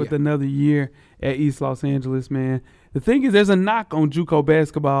back with another year at East Los Angeles, man. The thing is, there's a knock on JUCO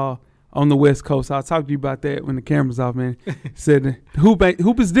basketball on the West Coast. I'll talk to you about that when the camera's off, man. Said the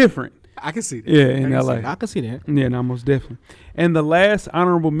hoop is different. I can see that. Yeah, in LA. I can see that. Yeah, no, most definitely. And the last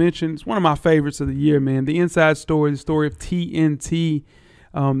honorable mention is one of my favorites of the year, man. The Inside Story, the story of TNT.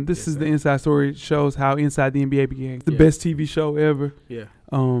 This is the inside story. It shows how Inside the NBA became the best TV show ever. Yeah.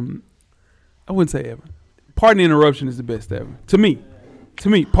 I wouldn't say ever. Pardon the Interruption is the best ever. To me.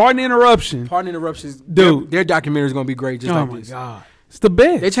 Pardon the Interruption. Pardon the Interruptions. Dude. Their documentary is going to be great just like this. Oh, my God. It's the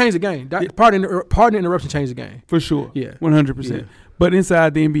best. They changed the game. Pardon the Interruption changed the game. For sure. Yeah. 100%. Yeah. But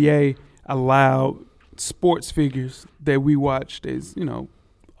Inside the NBA allowed sports figures that we watched as,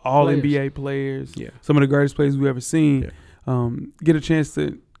 all Players. NBA players, Yeah. some of the greatest players we've ever seen, get a chance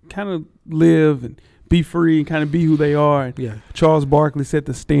to kind of live and be free and kind of be who they are. And Yeah. Charles Barkley set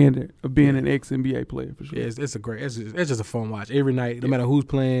the standard of being an ex-NBA player for sure. Yeah, it's just a fun watch every night, no matter who's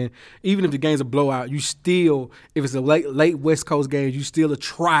playing. Even if the game's a blowout, you still, if it's a late West Coast game, you still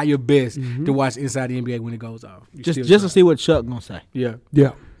try your best to watch Inside the NBA when it goes off. Just to see what Chuck gonna say. Yeah.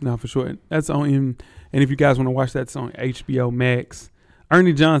 Yeah, no, for sure. That's on him. And if you guys want to watch that, it's on HBO Max.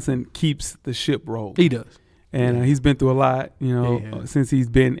 Ernie Johnson keeps the ship rolling. He does. And he's been through a lot, Yeah. since he's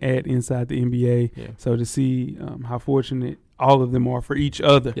been at Inside the NBA. Yeah. So to see how fortunate all of them are for each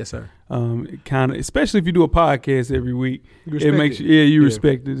other. Yes, sir. Kind of, especially if you do a podcast every week, You it makes respect you Yeah.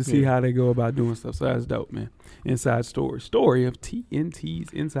 respect it to see Yeah. how they go about doing stuff. So that's dope, man. Inside story of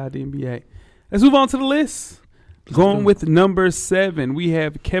TNT's Inside the NBA. Let's move on to the list. Going with number 7, we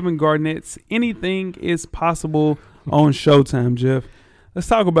have Kevin Garnett's "Anything Is Possible" on Showtime. Jeff, let's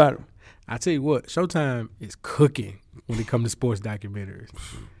talk about it. I tell you what, Showtime is cooking when it comes to sports documentaries.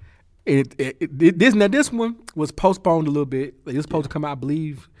 This one was postponed a little bit. It was supposed to come out, I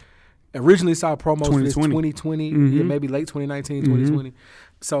believe. Originally saw promos for this 2020, yeah, maybe late 2019, 2020.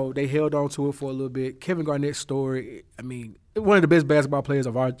 So they held on to it for a little bit. Kevin Garnett's story, I mean, one of the best basketball players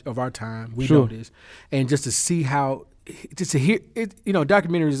of our time. We know this. And just to see how, just to hear it,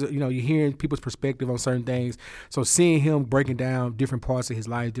 documentaries, you're hearing people's perspective on certain things. So seeing him breaking down different parts of his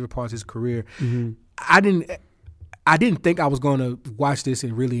life, different parts of his career, I didn't think I was going to watch this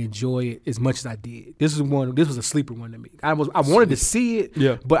and really enjoy it as much as I did. This was a sleeper one to me. I wanted to see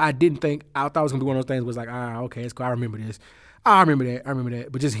it, but I didn't think. I thought it was going to be one of those things. Was like, okay, it's cool. I remember this. I remember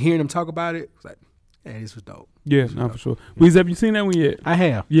that. But just hearing them talk about it, was like, hey, this was dope. Yeah, for sure. Weez, have you seen that one yet? I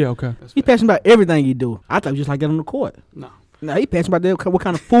have. Yeah, okay. He's passionate about everything he do. I thought he was just like that on the court. No, he passionate about what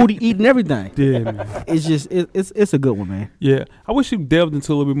kind of food he eat and everything. Yeah, man. It's just it's a good one, man. Yeah, I wish he delved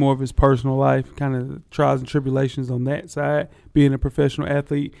into a little bit more of his personal life, kind of trials and tribulations on that side, being a professional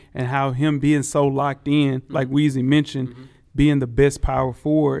athlete, and how him being so locked in, like Weezy mentioned, being the best power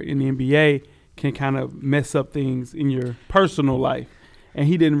forward in the NBA can kind of mess up things in your personal life. And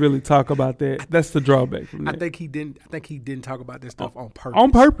he didn't really talk about that. That's the drawback from that. I think he didn't talk about this stuff on purpose.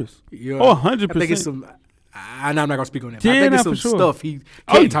 On purpose. 100%. I think it's some. I'm not gonna speak on that. Yeah, I think it's some stuff he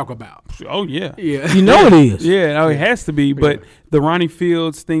can't talk about. Oh yeah, yeah. You know it is. Yeah, it has to be. But the Ronnie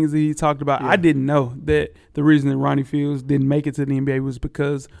Fields things that he talked about, I didn't know that the reason that Ronnie Fields didn't make it to the NBA was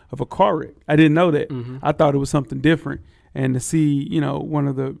because of a car wreck. I didn't know that. I thought it was something different. And to see, one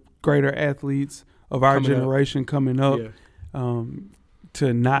of the greater athletes of our generation coming up,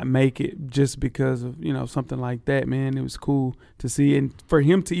 to not make it just because of something like that, man, it was cool to see. And for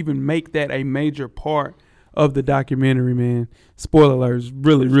him to even make that a major part of the documentary, man. Spoiler alert, is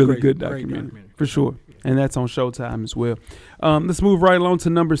really good documentary for sure. And that's on Showtime as well. Let's move right along to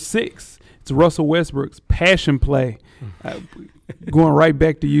number 6. It's Russell Westbrook's Passion Play. Going right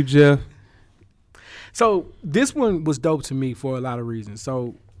back to you, Jeff. So this one was dope to me for a lot of reasons.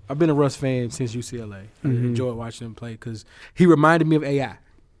 So I've been a Russ fan since UCLA. I enjoyed watching him play because he reminded me of AI.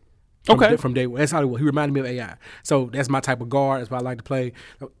 From day one. That's how he reminded me of AI. So that's my type of guard. That's why I like to play.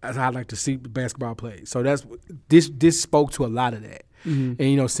 That's how I like to see basketball play. So that's this spoke to a lot of that.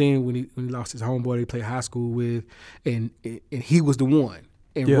 And seeing when he lost his homeboy that he played high school with, and he was the one.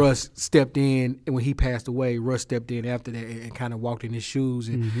 And Russ stepped in, and when he passed away, Russ stepped in after that and kind of walked in his shoes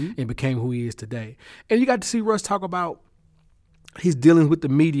and became who he is today. And you got to see Russ talk about his dealings with the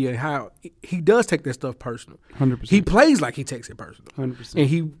media and how he does take that stuff personal. 100%. He plays like he takes it personal. 100%. And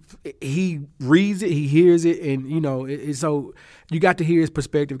he reads it, he hears it, and so you got to hear his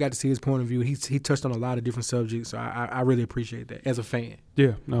perspective, got to see his point of view. He touched on a lot of different subjects, so I really appreciate that as a fan.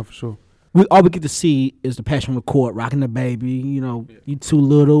 Yeah, no, for sure. All we get to see is the passion on the court, rocking the baby. You too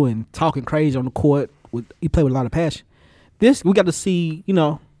little and talking crazy on the court. You play with a lot of passion. This we got to see.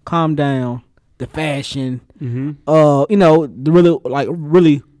 Calm down. The fashion. The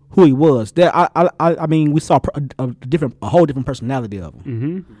really who he was. There, I mean, we saw a whole different personality of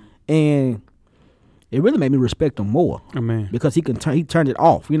him, and it really made me respect him more. Oh, man, because he turned it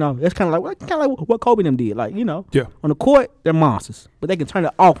off. It's kind of like what Kobe them did. On the court they're monsters, but they can turn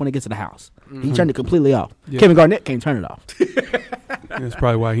it off when they get to the house. He turned it completely off. Kevin Garnett can't turn it off. That's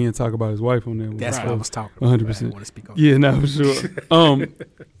probably why he didn't talk about his wife on that one. That's what I was talking about. 100%. I want to speak on that. No, for sure.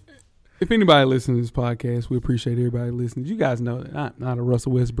 If anybody listens to this podcast, we appreciate everybody listening. You guys know that I'm not a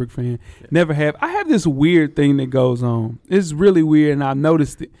Russell Westbrook fan. Yeah. Never have. I have this weird thing that goes on. It's really weird, and I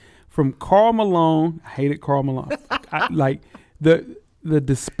noticed it from Karl Malone. I hated Karl Malone. Like the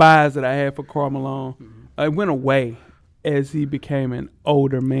despise that I had for Karl Malone. It went away as he became an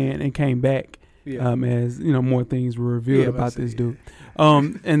older man and came back. As more things were revealed about this dude.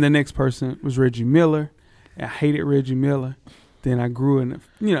 And the next person was Reggie Miller. I hated Reggie Miller. Then I grew and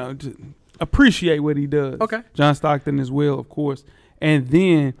to appreciate what he does. Okay. John Stockton as well, of course. And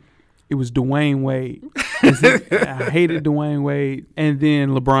then it was Dwayne Wade. I hated Dwayne Wade. And then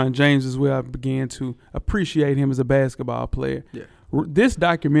LeBron James as well. I began to appreciate him as a basketball player. Yeah. This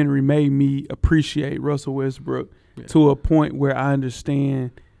documentary made me appreciate Russell Westbrook to a point where I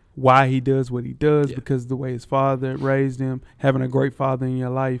understand why he does what he does because of the way his father raised him. Having a great father in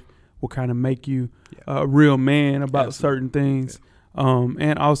your life will kind of make you a real man about certain things.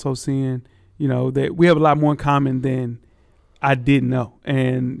 And also seeing, that we have a lot more in common than I didn't know.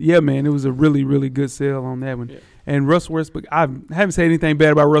 And, man, it was a really, really good sell on that one. Yeah. And Russell Westbrook, I haven't said anything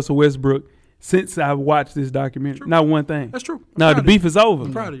bad about Russell Westbrook since I've watched this documentary. True. Not one thing. That's true. No, the beef is over.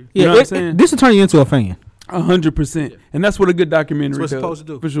 I'm proud of you. Yeah, you know what I'm saying? This will turn you into a fan. 100%. And that's what a good documentary That's does. what it's supposed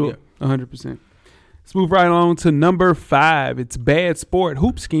to do. For sure. 100%. Let's move right on to number 5. It's Bad Sport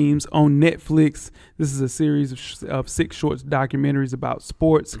Hoop Schemes on Netflix. This is a series of 6 short documentaries about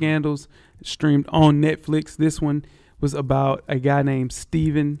sports scandals streamed on Netflix. This one was about a guy named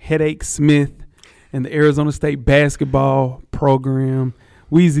Stephen Headache Smith and the Arizona State basketball program.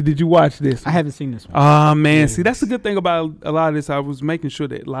 Weezy, did you watch this? I haven't seen this one. Oh, man. See, that's the good thing about a lot of this. I was making sure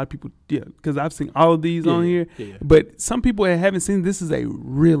that a lot of people, because I've seen all of these on here. Yeah. But some people haven't seen this. Is a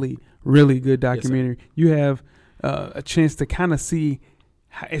really, really good documentary. You have a chance to kind of see,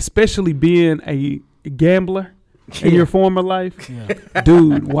 especially being a gambler in your former life.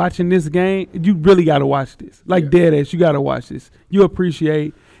 Dude, watching this game, you really got to watch this. Like dead ass, you got to watch this. You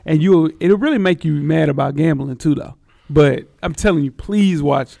appreciate, and it'll really make you mad about gambling too, though. But I'm telling you, please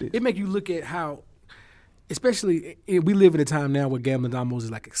watch this. It make you look at how, especially we live in a time now where gambling almost is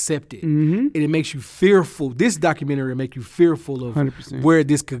like accepted, and it makes you fearful. This documentary will make you fearful of 100%. where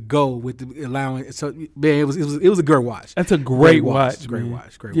this could go with the allowing. So man, it was a great watch. That's a great watch. Great man.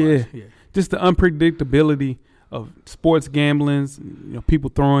 watch. Great Yeah. watch. Yeah. Just the unpredictability of sports gamblings.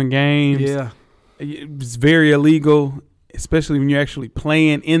 People throwing games. Yeah. It's very illegal, especially when you're actually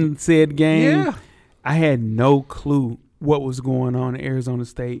playing in said game. Yeah. I had no clue what was going on at Arizona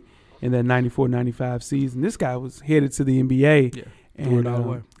State in that 94-95 season. This guy was headed to the NBA. Yeah. And Threw it all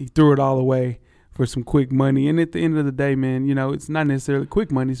away. He threw it all away for some quick money. And at the end of the day, man, it's not necessarily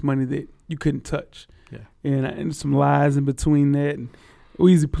quick money. It's money that you couldn't touch. Yeah. And some lies in between that. And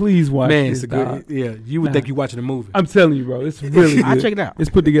Weezy, please watch Man, this, it's a good. Yeah, you would think you watching a movie. I'm telling you, bro. It's really good. I'll check it out.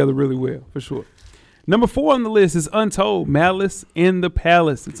 It's put together really well, for sure. Number 4 on the list is Untold, Malice in the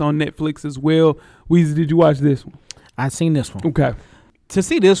Palace. It's on Netflix as well. Weezy, did you watch this one? I've seen this one. Okay. To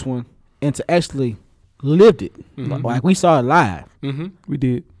see this one and to actually lived it, like we saw it live. Mm-hmm. We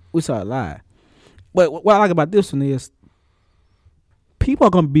did. We saw it live. But what I like about this one is people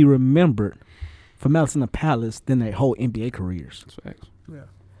are going to be remembered for Malice in the Palace than their whole NBA careers. That's facts. Yeah.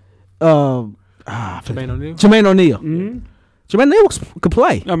 Jermaine O'Neal. Jermaine O'Neal. Mm-hmm. Jermaine O'Neal could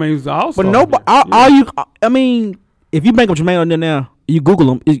play. I mean, he was also. But nobody, all you, I mean, if you bring up Jermaine O'Neal now, you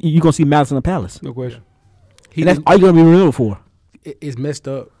Google him, you're going to see Malice in the Palace. No question. And that's all you're going to be remembered for. It's messed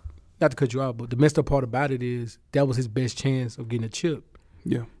up. Not to cut you out, but the messed up part about it is that was his best chance of getting a chip.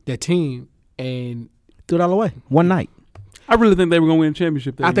 Yeah. That team, and Threw it all away. One night. I really think they were going to win a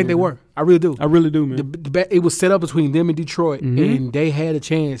championship. I think they were. I really do. I really do, man. It was set up between them and Detroit, and they had a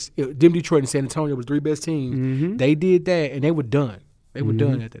chance. Them, Detroit, and San Antonio were the 3 best teams. They did that, and they were done. They were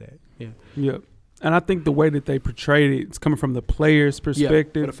done after that. Yeah. Yep. And I think the way that they portrayed it, it's coming from the player's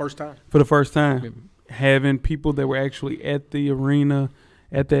perspective. For the first time. For the first time. Having people that were actually at the arena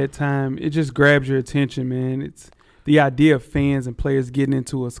at that time, it just grabs your attention, man. It's the idea of fans and players getting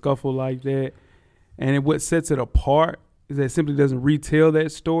into a scuffle like that. And what sets it apart is that it simply doesn't retell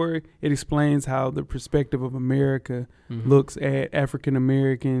that story. It explains how the perspective of America looks at African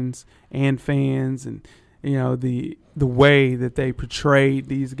Americans and fans, and the way that they portrayed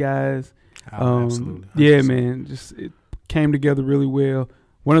these guys. Absolutely. 100%. Yeah, man. Just it came together really well.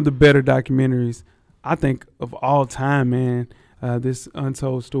 One of the better documentaries, I think, of all time, man. This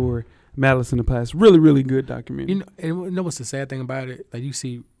Untold Story, Malice in the Palace. Really, really good documentary. You know what's the sad thing about it? Like, you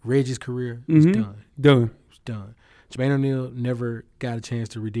see Reggie's career is done. Done. It's done. Jermaine O'Neal never got a chance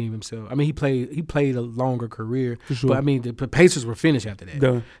to redeem himself. I mean, he played a longer career, For sure. but I mean, the Pacers were finished after that.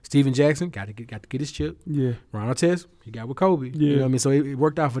 Done. Steven Jackson got to get his chip. Yeah. Ron Artest, he got with Kobe. Yeah. You know what I mean? So it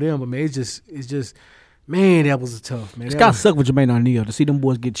worked out for them. But man, it's just man, that was tough, man. It's got to suck with Jermaine O'Neal to see them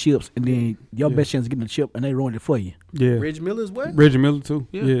boys get chips, and then your best chance of getting a chip, and they ruined it for you. Yeah. Reggie Miller as well. Reggie Miller too.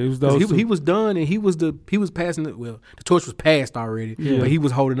 Yeah, it was those two. He was done, and he was passing it. Well, the torch was passed already, but he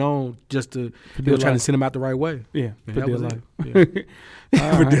was holding on just to they were trying to send him out the right way. Yeah, And for that dear was life. it.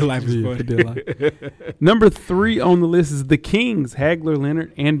 Yeah. For dear life is Yeah, funny. for dear life. Number 3 on the list is The Kings, Hagler,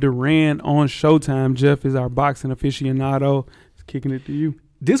 Leonard, and Duran on Showtime. Jeff is our boxing aficionado. He's kicking it to you.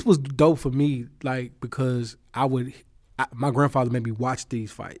 This was dope for me, like, because my grandfather made me watch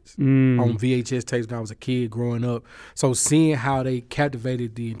these fights on VHS tapes when I was a kid growing up. So seeing how they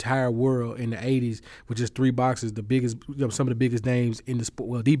captivated the entire world in the 80s with just 3 boxers, the biggest, some of the biggest names in the sport,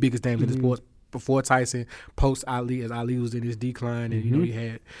 well, the biggest names in the sport before Tyson, post Ali, as Ali was in his decline, and you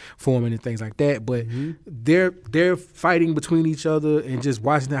had Foreman and things like that. But they're fighting between each other, and just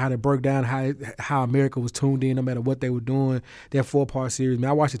watching how they broke down how America was tuned in no matter what they were doing. That 4-part series, man,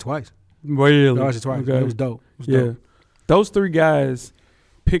 I watched it twice. Really? I watched it twice. Okay. It was dope. It was Yeah. dope. Those 3 guys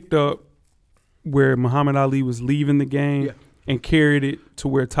picked up where Muhammad Ali was leaving the game and carried it to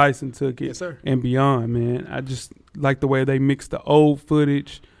where Tyson took it Yes, sir. and beyond, man. I just like the way they mixed the old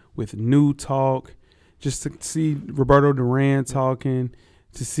footage with new talk, just to see Roberto Duran talking,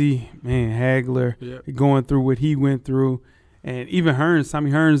 to see, man, Hagler going through what he went through, and even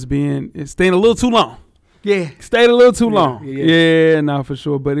Tommy Hearns staying a little too long. Yeah. Stayed a little too long. Yeah. No, for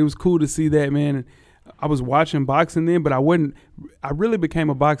sure. But it was cool to see that, man. And I was watching boxing then, but I really became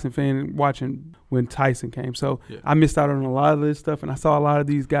a boxing fan watching when Tyson came. So I missed out on a lot of this stuff, and I saw a lot of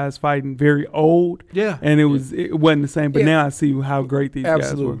these guys fighting very old. Yeah. And it wasn't the same, but now I see how great these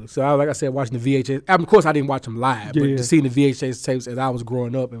guys were. So like I said, watching the VHS, of course I didn't watch them live, but just seeing the VHS tapes as I was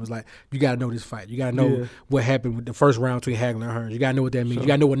growing up, it was like, you got to know this fight. You got to know what happened with the first round between Hagler and Hearns. You got to know what that means. You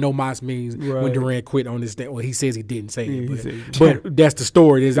got to know what no mas means when Duran quit on this thing. Well, he says he didn't say it, but that's the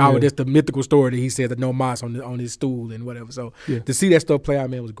story. That's the mythical story that he said that no mas on his stool and whatever. So to see that stuff play out,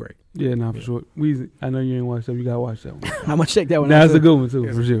 man, was great. Yeah, no, for sure. Weezy, I know you ain't watched that. You got to watch that one. I'm going to check that one out. That's a good one,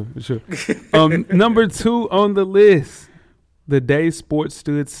 too, for sure. Number 2 on the list, The Day Sports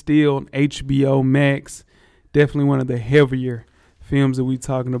Stood Still on HBO Max. Definitely one of the heavier films that we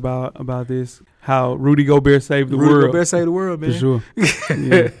talking about this. How Rudy Gobert saved the world. Rudy Gobert saved the world, man. For sure.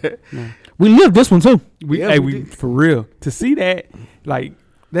 We lived this one, too. We for real. To see that, like,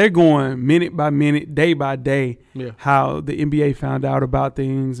 they're going minute by minute, day by day, how the NBA found out about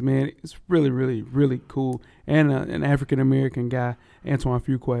things, man. It's really, really, really cool. And an African-American guy, Antoine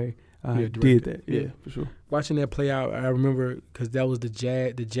Fuqua, did that. Yeah, for sure. Watching that play out, I remember because that was the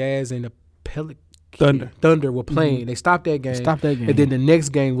Jazz and the Thunder were playing. Mm-hmm. They stopped that game. And then the next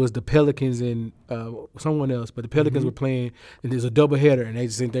game was the Pelicans and someone else. But the Pelicans were playing, and there's a doubleheader, and they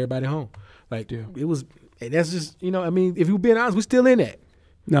just sent everybody home. Like, it was – that's just – I mean, if you're being honest, we're still in that.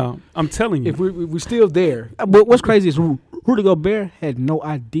 No, I'm telling you. If we're still there. But what's crazy is Rudy Gobert had no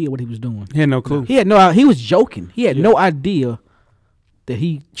idea what he was doing. He had no clue. He was joking. He had no idea that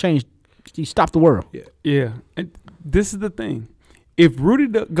he stopped the world. Yeah. And this is the thing. If Rudy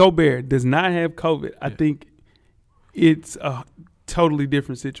Gobert does not have COVID, I think it's a totally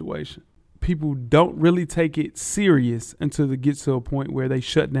different situation. People don't really take it serious until it gets to a point where they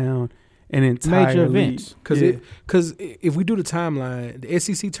shut down an entire major events. Because if we do the timeline, the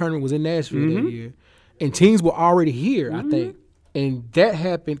SEC tournament was in Nashville that year, and teams were already here, I think. And that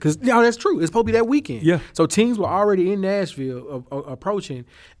happened because that's true. It's supposed to be that weekend. Yeah. So teams were already in Nashville approaching,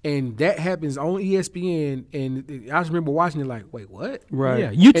 and that happens on ESPN. And I just remember watching it like, wait, what?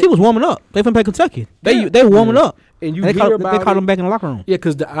 Right. Yeah. UT was warming up. They from play Kentucky. They were warming up. And they called them back in the locker room. Yeah,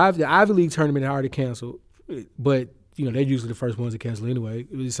 because the Ivy League tournament had already canceled, but. They're usually the first ones to cancel anyway.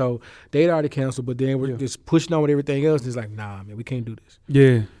 So they'd already canceled, but then we're just pushing on with everything else. And it's like, nah, man, we can't do this.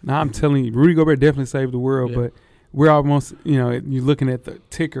 Yeah. I'm telling you, Rudy Gobert definitely saved the world, but we're almost, you're looking at the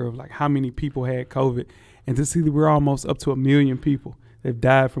ticker of like how many people had COVID. And to see that we're almost up to 1 million people that have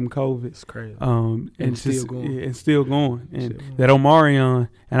died from COVID. It's crazy. And still going. Yeah, and still going. And that Omarion,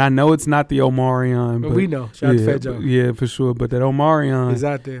 and I know it's not the Omarion. But we know. Shout out to Fat Joe. Yeah, for sure. But that Omarion is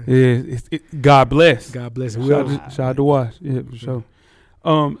out there. Yeah, God bless. God bless. Shout out to Wash. Yeah, for sure.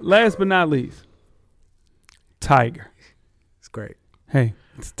 Last but not least, Tiger. It's great. Hey,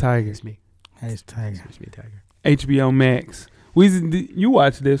 it's Tiger. It's me. Hey, it's Tiger. It's me, Tiger. HBO Max. You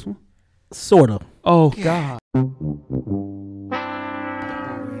watched this one? Sort of. Oh, God.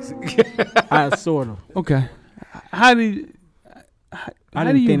 I sort of. Okay. How did I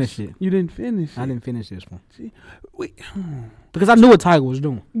didn't finish it. You didn't finish it? I didn't finish this one. Because I knew what Tiger was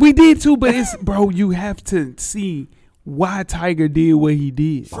doing. We did too, but bro, you have to see why Tiger did what he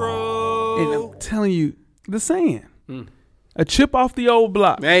did. Bro. And I'm telling you, the saying, a chip off the old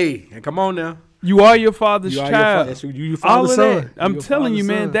block. Hey, come on now. You are your father's child. You your father's son. I'm telling you,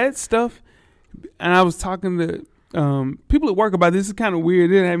 man, that stuff. And I was talking to people at work about this. Is kind of weird.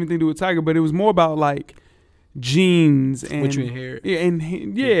 It didn't have anything to do with Tiger, but it was more about like genes and what you inherit. Yeah,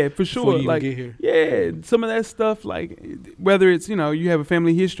 and for sure. You like get here. Yeah, some of that stuff. Like whether it's you have a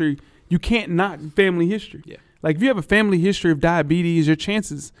family history, you can't knock family history. Yeah. Like if you have a family history of diabetes, your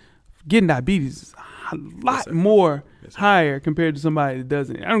chances of getting diabetes is a lot more higher compared to somebody that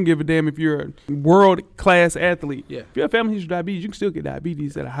doesn't. I don't give a damn if you're a world-class athlete. Yeah. If you have family history of diabetes, you can still get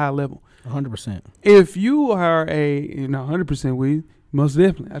diabetes at a high level. 100%. If you are 100% weed, most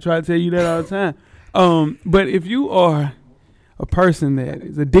definitely. I try to tell you that all the time. But if you are a person that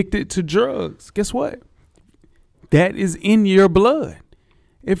is addicted to drugs, guess what? That is in your blood.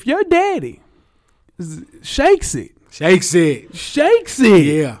 If your daddy shakes it.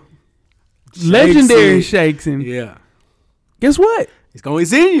 Yeah. Legendary shakes him. Yeah. Guess what? It's going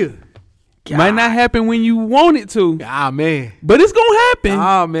to in you. God. Might not happen when you want it to. Ah, man. But it's going to happen.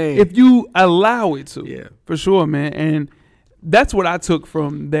 Ah, man. If you allow it to. Yeah. For sure, man. And that's what I took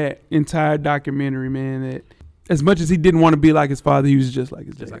from that entire documentary, man. That as much as he didn't want to be like his father, he was just like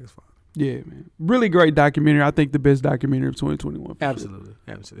his dad. Just like his father. Yeah, man. Really great documentary. I think the best documentary of 2021. Absolutely.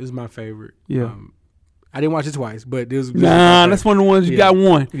 Absolutely. This is my favorite. Yeah. I didn't watch it twice, but this was Nah, that's one of the ones you got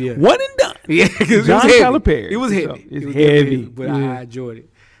one. Yeah. One and done. Yeah, because John Calipari. It was heavy. So, it's It was heavy. but Yeah. I enjoyed it.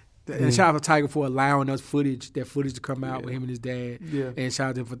 And shout out to Tiger for allowing us footage to come out with him and his dad. Yeah. And shout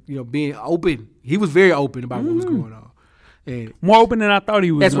out to him for being open. He was very open about what was going on. And More open than I thought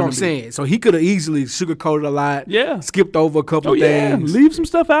he was. that's what gonna I'm be. saying. So he could have easily sugarcoated a lot. Yeah. Skipped over a couple Oh yeah, things. leave some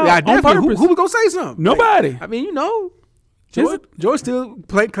stuff out Yeah, on definitely. purpose. Who was gonna say something? Nobody. Like, I mean, Here's George still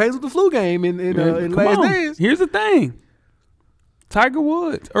plays with the flu game in Man, Last come on. Dance. Here's the thing. Tiger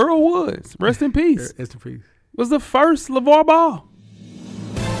Woods, Earl Woods, rest in peace, Rest in peace. was the first LeVar Ball.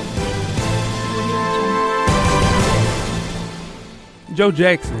 Joe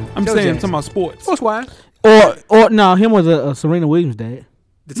Jackson. I'm Joe saying, I'm Jackson. talking about sports. What's why? Or no, him was a Serena Williams dad.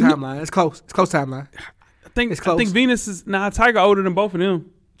 The timeline. It's close. It's close timeline. I think It's close. Venus is Tiger older than both of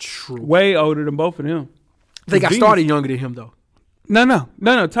them. True. Way older than both of them. They got Venus- started younger than him though.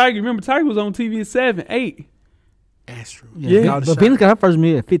 No. Tiger. Remember, Tiger was on TV at 7, 8. That's true. Yeah, but Venus got her first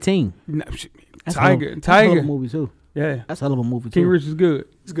meal at 15. No, That's a hell of a Tiger. movie too. Yeah, That's a hell of a movie King too. Rich is good.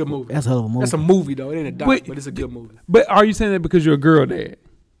 It's a good movie. That's a hell of a movie. That's a movie though. It ain't a doc, But- but it's a good movie. But are you saying that because you're a girl dad?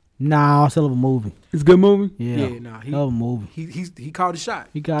 Nah, it's a hell of a movie. It's a good movie. Yeah, Yeah, nah, hell of a movie. He called a shot.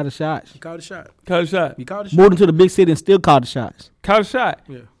 He got a shot. He called a shot. Caught a shot. He called a shot. Moved into the big city and still called the shots. Caught a shot.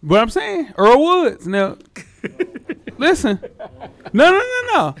 Yeah. But I'm saying Earl Woods. Now, listen.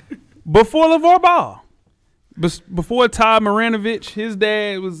 No. Before LeVar Ball, before Todd Maranovich, his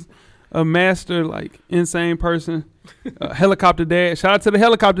dad was a master, like insane person. Helicopter dad. Shout out to the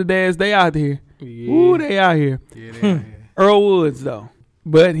helicopter dads. They out here. Yeah. Ooh, they out here. Yeah, they are. Earl Woods though,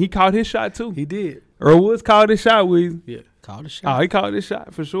 but he caught his shot too. He did. Earl Woods called his shot. Yeah. Called the shot. Oh, he called his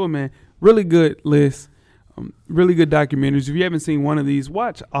shot for sure, man. Really good list. Really good documentaries. If you haven't seen one of these,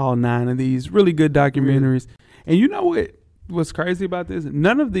 watch all 9 of these. Really good documentaries. And you know what's crazy about this?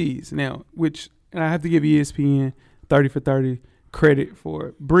 None of these now, and I have to give ESPN 30 for 30 credit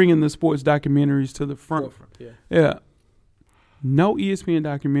for bringing the sports documentaries to the front. Yeah. Yeah. No ESPN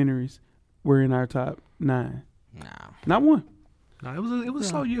documentaries were in our top 9. Nah. Not one. No, it was a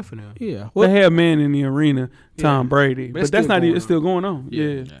slow year for them. Yeah. They had Man in the Arena, Tom Yeah. Brady. But But it's that's still not going it's still going on.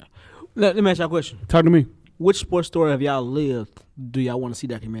 Yeah. Let me ask y'all a question. Talk to me. Which sports story have y'all lived? Do y'all want to see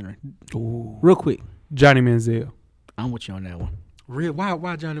documentary? Real quick. Johnny Manziel. I'm with you on that one. Real?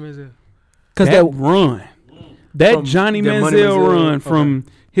 Why Johnny Manziel? Because That run. That From Johnny the Money Manziel Manziel, run okay. from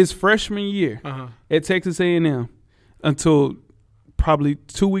his freshman year at Texas A&M until probably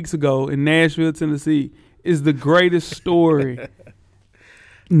 2 weeks ago in Nashville, Tennessee is the greatest story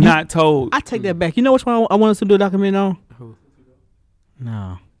not told. I take that back. You know which one I want us to do a documentary on? Who?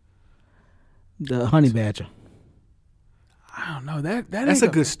 No. The Honey Badger. I don't know. That That's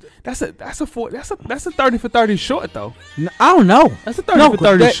ain't a good. that's a 30 for 30 short though. I don't know. That's a 30 for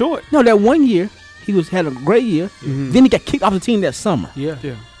 30 that, short. No, that 1 year he had a great year. Then he got kicked off the team that summer, Yeah.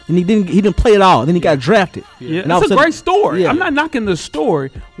 Yeah. and he didn't play at all. Then he got drafted. Yeah, And all it's of a a great story. yeah. I'm not knocking the story.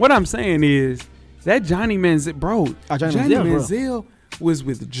 What I'm saying is that Johnny Manziel, bro. Johnny Johnny Manziel, bro. Manziel was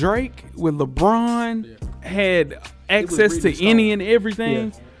with Drake, with LeBron, had access really to any and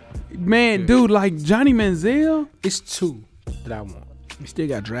everything. Man, dude, like Johnny Manziel, It's 2 that I want. He still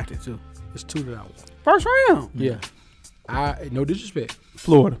got drafted too. It's 2 that I want. first round, Yeah. No disrespect.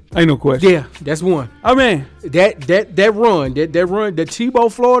 Florida, ain't no question. Yeah, that's one. I mean, That run, the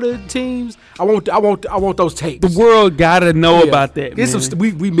Tebow Florida teams. I want those tapes. the world gotta know about that. There's Man. some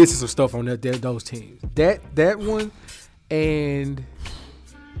we missing some stuff on those teams. That one and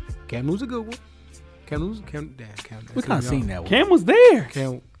Cam Newton's a good one. Cam. We kind of seen that one. Cam was there.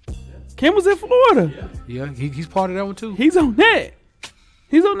 Cam was in Florida. Yeah, he's part of that one too. He's on that.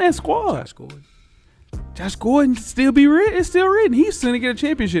 He's on that squad. Josh Gordon still be written. It's still written. He's going to get a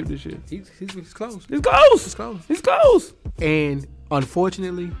championship this year. He's close. It's close. It's close. It's close. And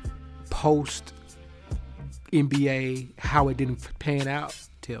unfortunately, post NBA, how it didn't pan out,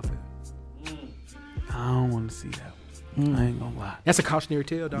 Telfair. I don't want to see that one. I ain't going to lie. That's a cautionary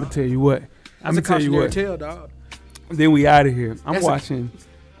tale, dog. I'm going to tell you what. That's a cautionary tale, dog. Then we out of here. I'm That's watching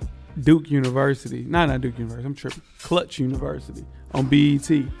Duke University. Not Duke University. I'm tripping. Clutch University on BET.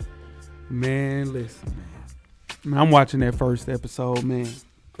 Man, listen, man. I'm watching that first episode, man.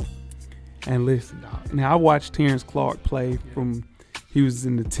 And listen, dog. Now, I watched Terrence Clark play from, he was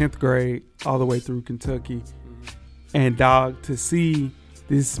in the 10th grade all the way through Kentucky. And, dog, to see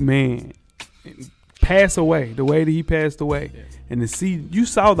this man pass away the way that he passed away, and to see, you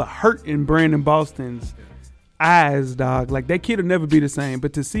saw the hurt in Brandon Boston's eyes, dog. Like, that kid will never be the same.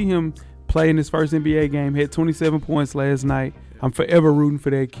 But to see him play in his first NBA game, had 27 points last night, I'm forever rooting for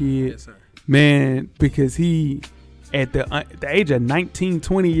that kid. Yes, sir. Man, because he, at the age of 19,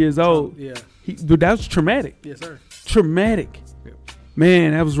 20 years old, Yeah. But that was traumatic. Yes, sir. Traumatic. Yep.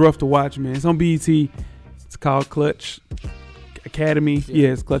 Man, that was rough to watch, man. It's on BET. It's called Clutch Academy. Yeah,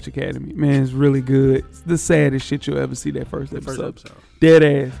 it's Clutch Academy. Man, it's really good. It's the saddest shit you'll ever see, that first episode. Dead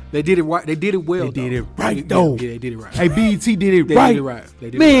ass. They did it right. They did it well. They did it right, Yeah, though. Yeah, they did it right. Hey, BET did it They right. did it right. They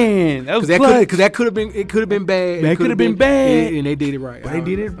did Man, that was clutch. Because that could have been. It could have been bad. That could have been bad. And they did it right. But they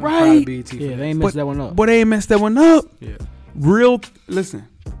did it I'm proud of right. BET for Yeah, that. they ain't messed that one up. But they ain't messed that one up. Yeah. Listen.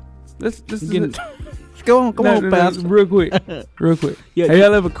 This is Getting- Come on, Pastor. real quick. Yeah, Have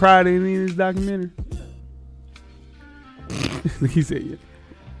y'all ever cried in any of this documentary? He said, yeah.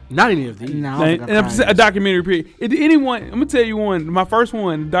 Not any of these. No, I Like, don't think and I I'm saying a documentary period. I'm gonna tell you one. My first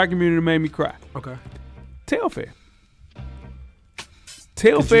one, the documentary that made me cry. Okay. Telfair.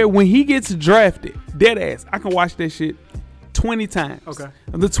 When he gets drafted, dead ass. I can watch that shit 20 times. Okay.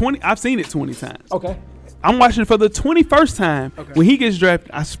 I've seen it 20 times. Okay. I'm watching it for the 21st time. Okay. When he gets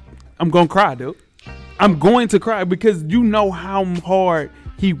drafted, I'm gonna cry, dude. I'm going to cry because you know how hard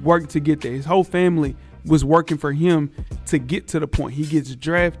he worked to get there. His whole family was working for him to get to the point. He gets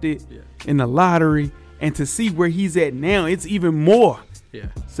drafted in the lottery, and to see where he's at now, it's even more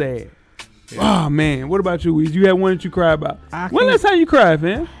sad. Oh man, what about you, Weez? You had one that you cried about. When last time you cried,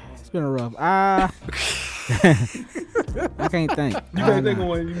 man? It's been a rough. I can't think. You can't think of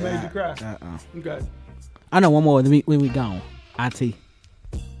one you made you cry. Okay. I know one more when we gone. IT. Is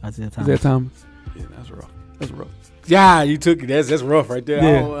that Thomas? Yeah, that's rough. Yeah, you took it. That's rough right there.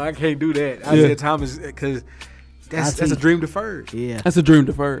 Yeah. I can't do that. Isaiah Thomas, because that's a dream deferred. Yeah. That's a dream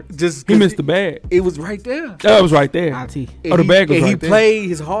deferred. Just He missed the bag. It was right there. That was right there. IT. Oh, the bag was and right he there. played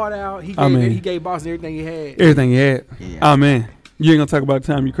his heart out. He man. gave Boston everything he had. Everything he had. Yeah. Oh man, you ain't gonna talk about the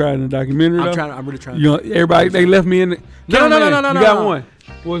time you cried in the documentary. Though? I'm really trying. Everybody, they left me in. The, No. You got one.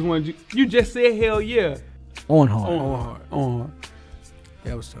 What was one? You just said hell yeah. On hard. On hard.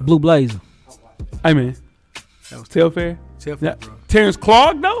 That was tough. Blue Blazer. Hey man, That was Telfair. Telfair, bro. Terrence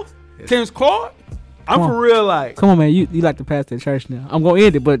Clark though. Yes. Terrence Clark. I'm Come for on. real like. Come on, man. You like to pass that church now. I'm gonna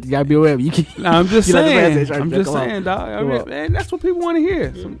end it, but you gotta be aware of it. You can, Nah, I'm just you like to pass saying. that church I'm now. just Come on. saying, dog. I Come mean, on. man, that's what people want to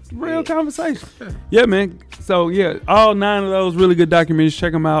hear. Some real conversation. Yeah, man. So yeah, all 9 of those really good documentaries.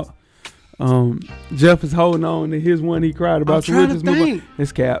 Check them out. Jeff is holding on to his one he cried about. I'm So we'll trying just to move on. think.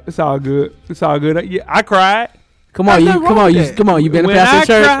 It's cap. It's all good. Yeah, I cried. Come on, Nothing wrong with that. you better When pass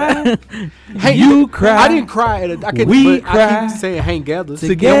I that church. Hey, You cried. I didn't cry. I keep saying Hank Gathers.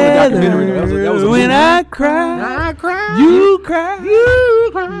 Together. That was a When movie. I cry, I cried. you cry.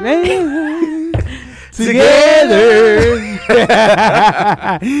 Man. Together.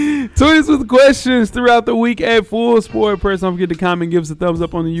 Tweet us with questions throughout the week at Full Sport Press. Don't forget to comment, give us a thumbs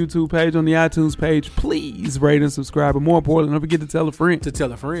up on the YouTube page, on the iTunes page. Please rate and subscribe. But more importantly, don't forget to tell a friend. To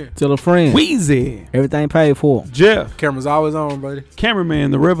tell a friend. Tell a friend. Weezy. Everything paid for. Jeff. Camera's always on, buddy.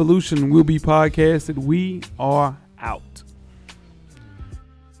 Cameraman, the revolution will be podcasted. We are out.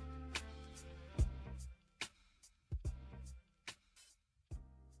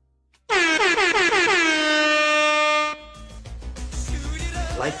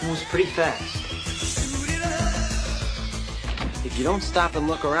 Life moves pretty fast. If you don't stop and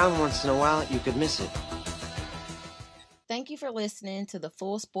look around once in a while, you could miss it. Thank you for listening to the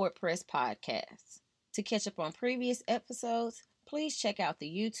Full Sport Press podcast. To catch up on previous episodes, please check out the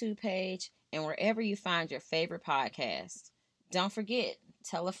YouTube page and wherever you find your favorite podcast. Don't forget,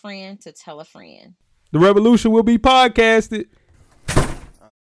 tell a friend to tell a friend. The revolution will be podcasted.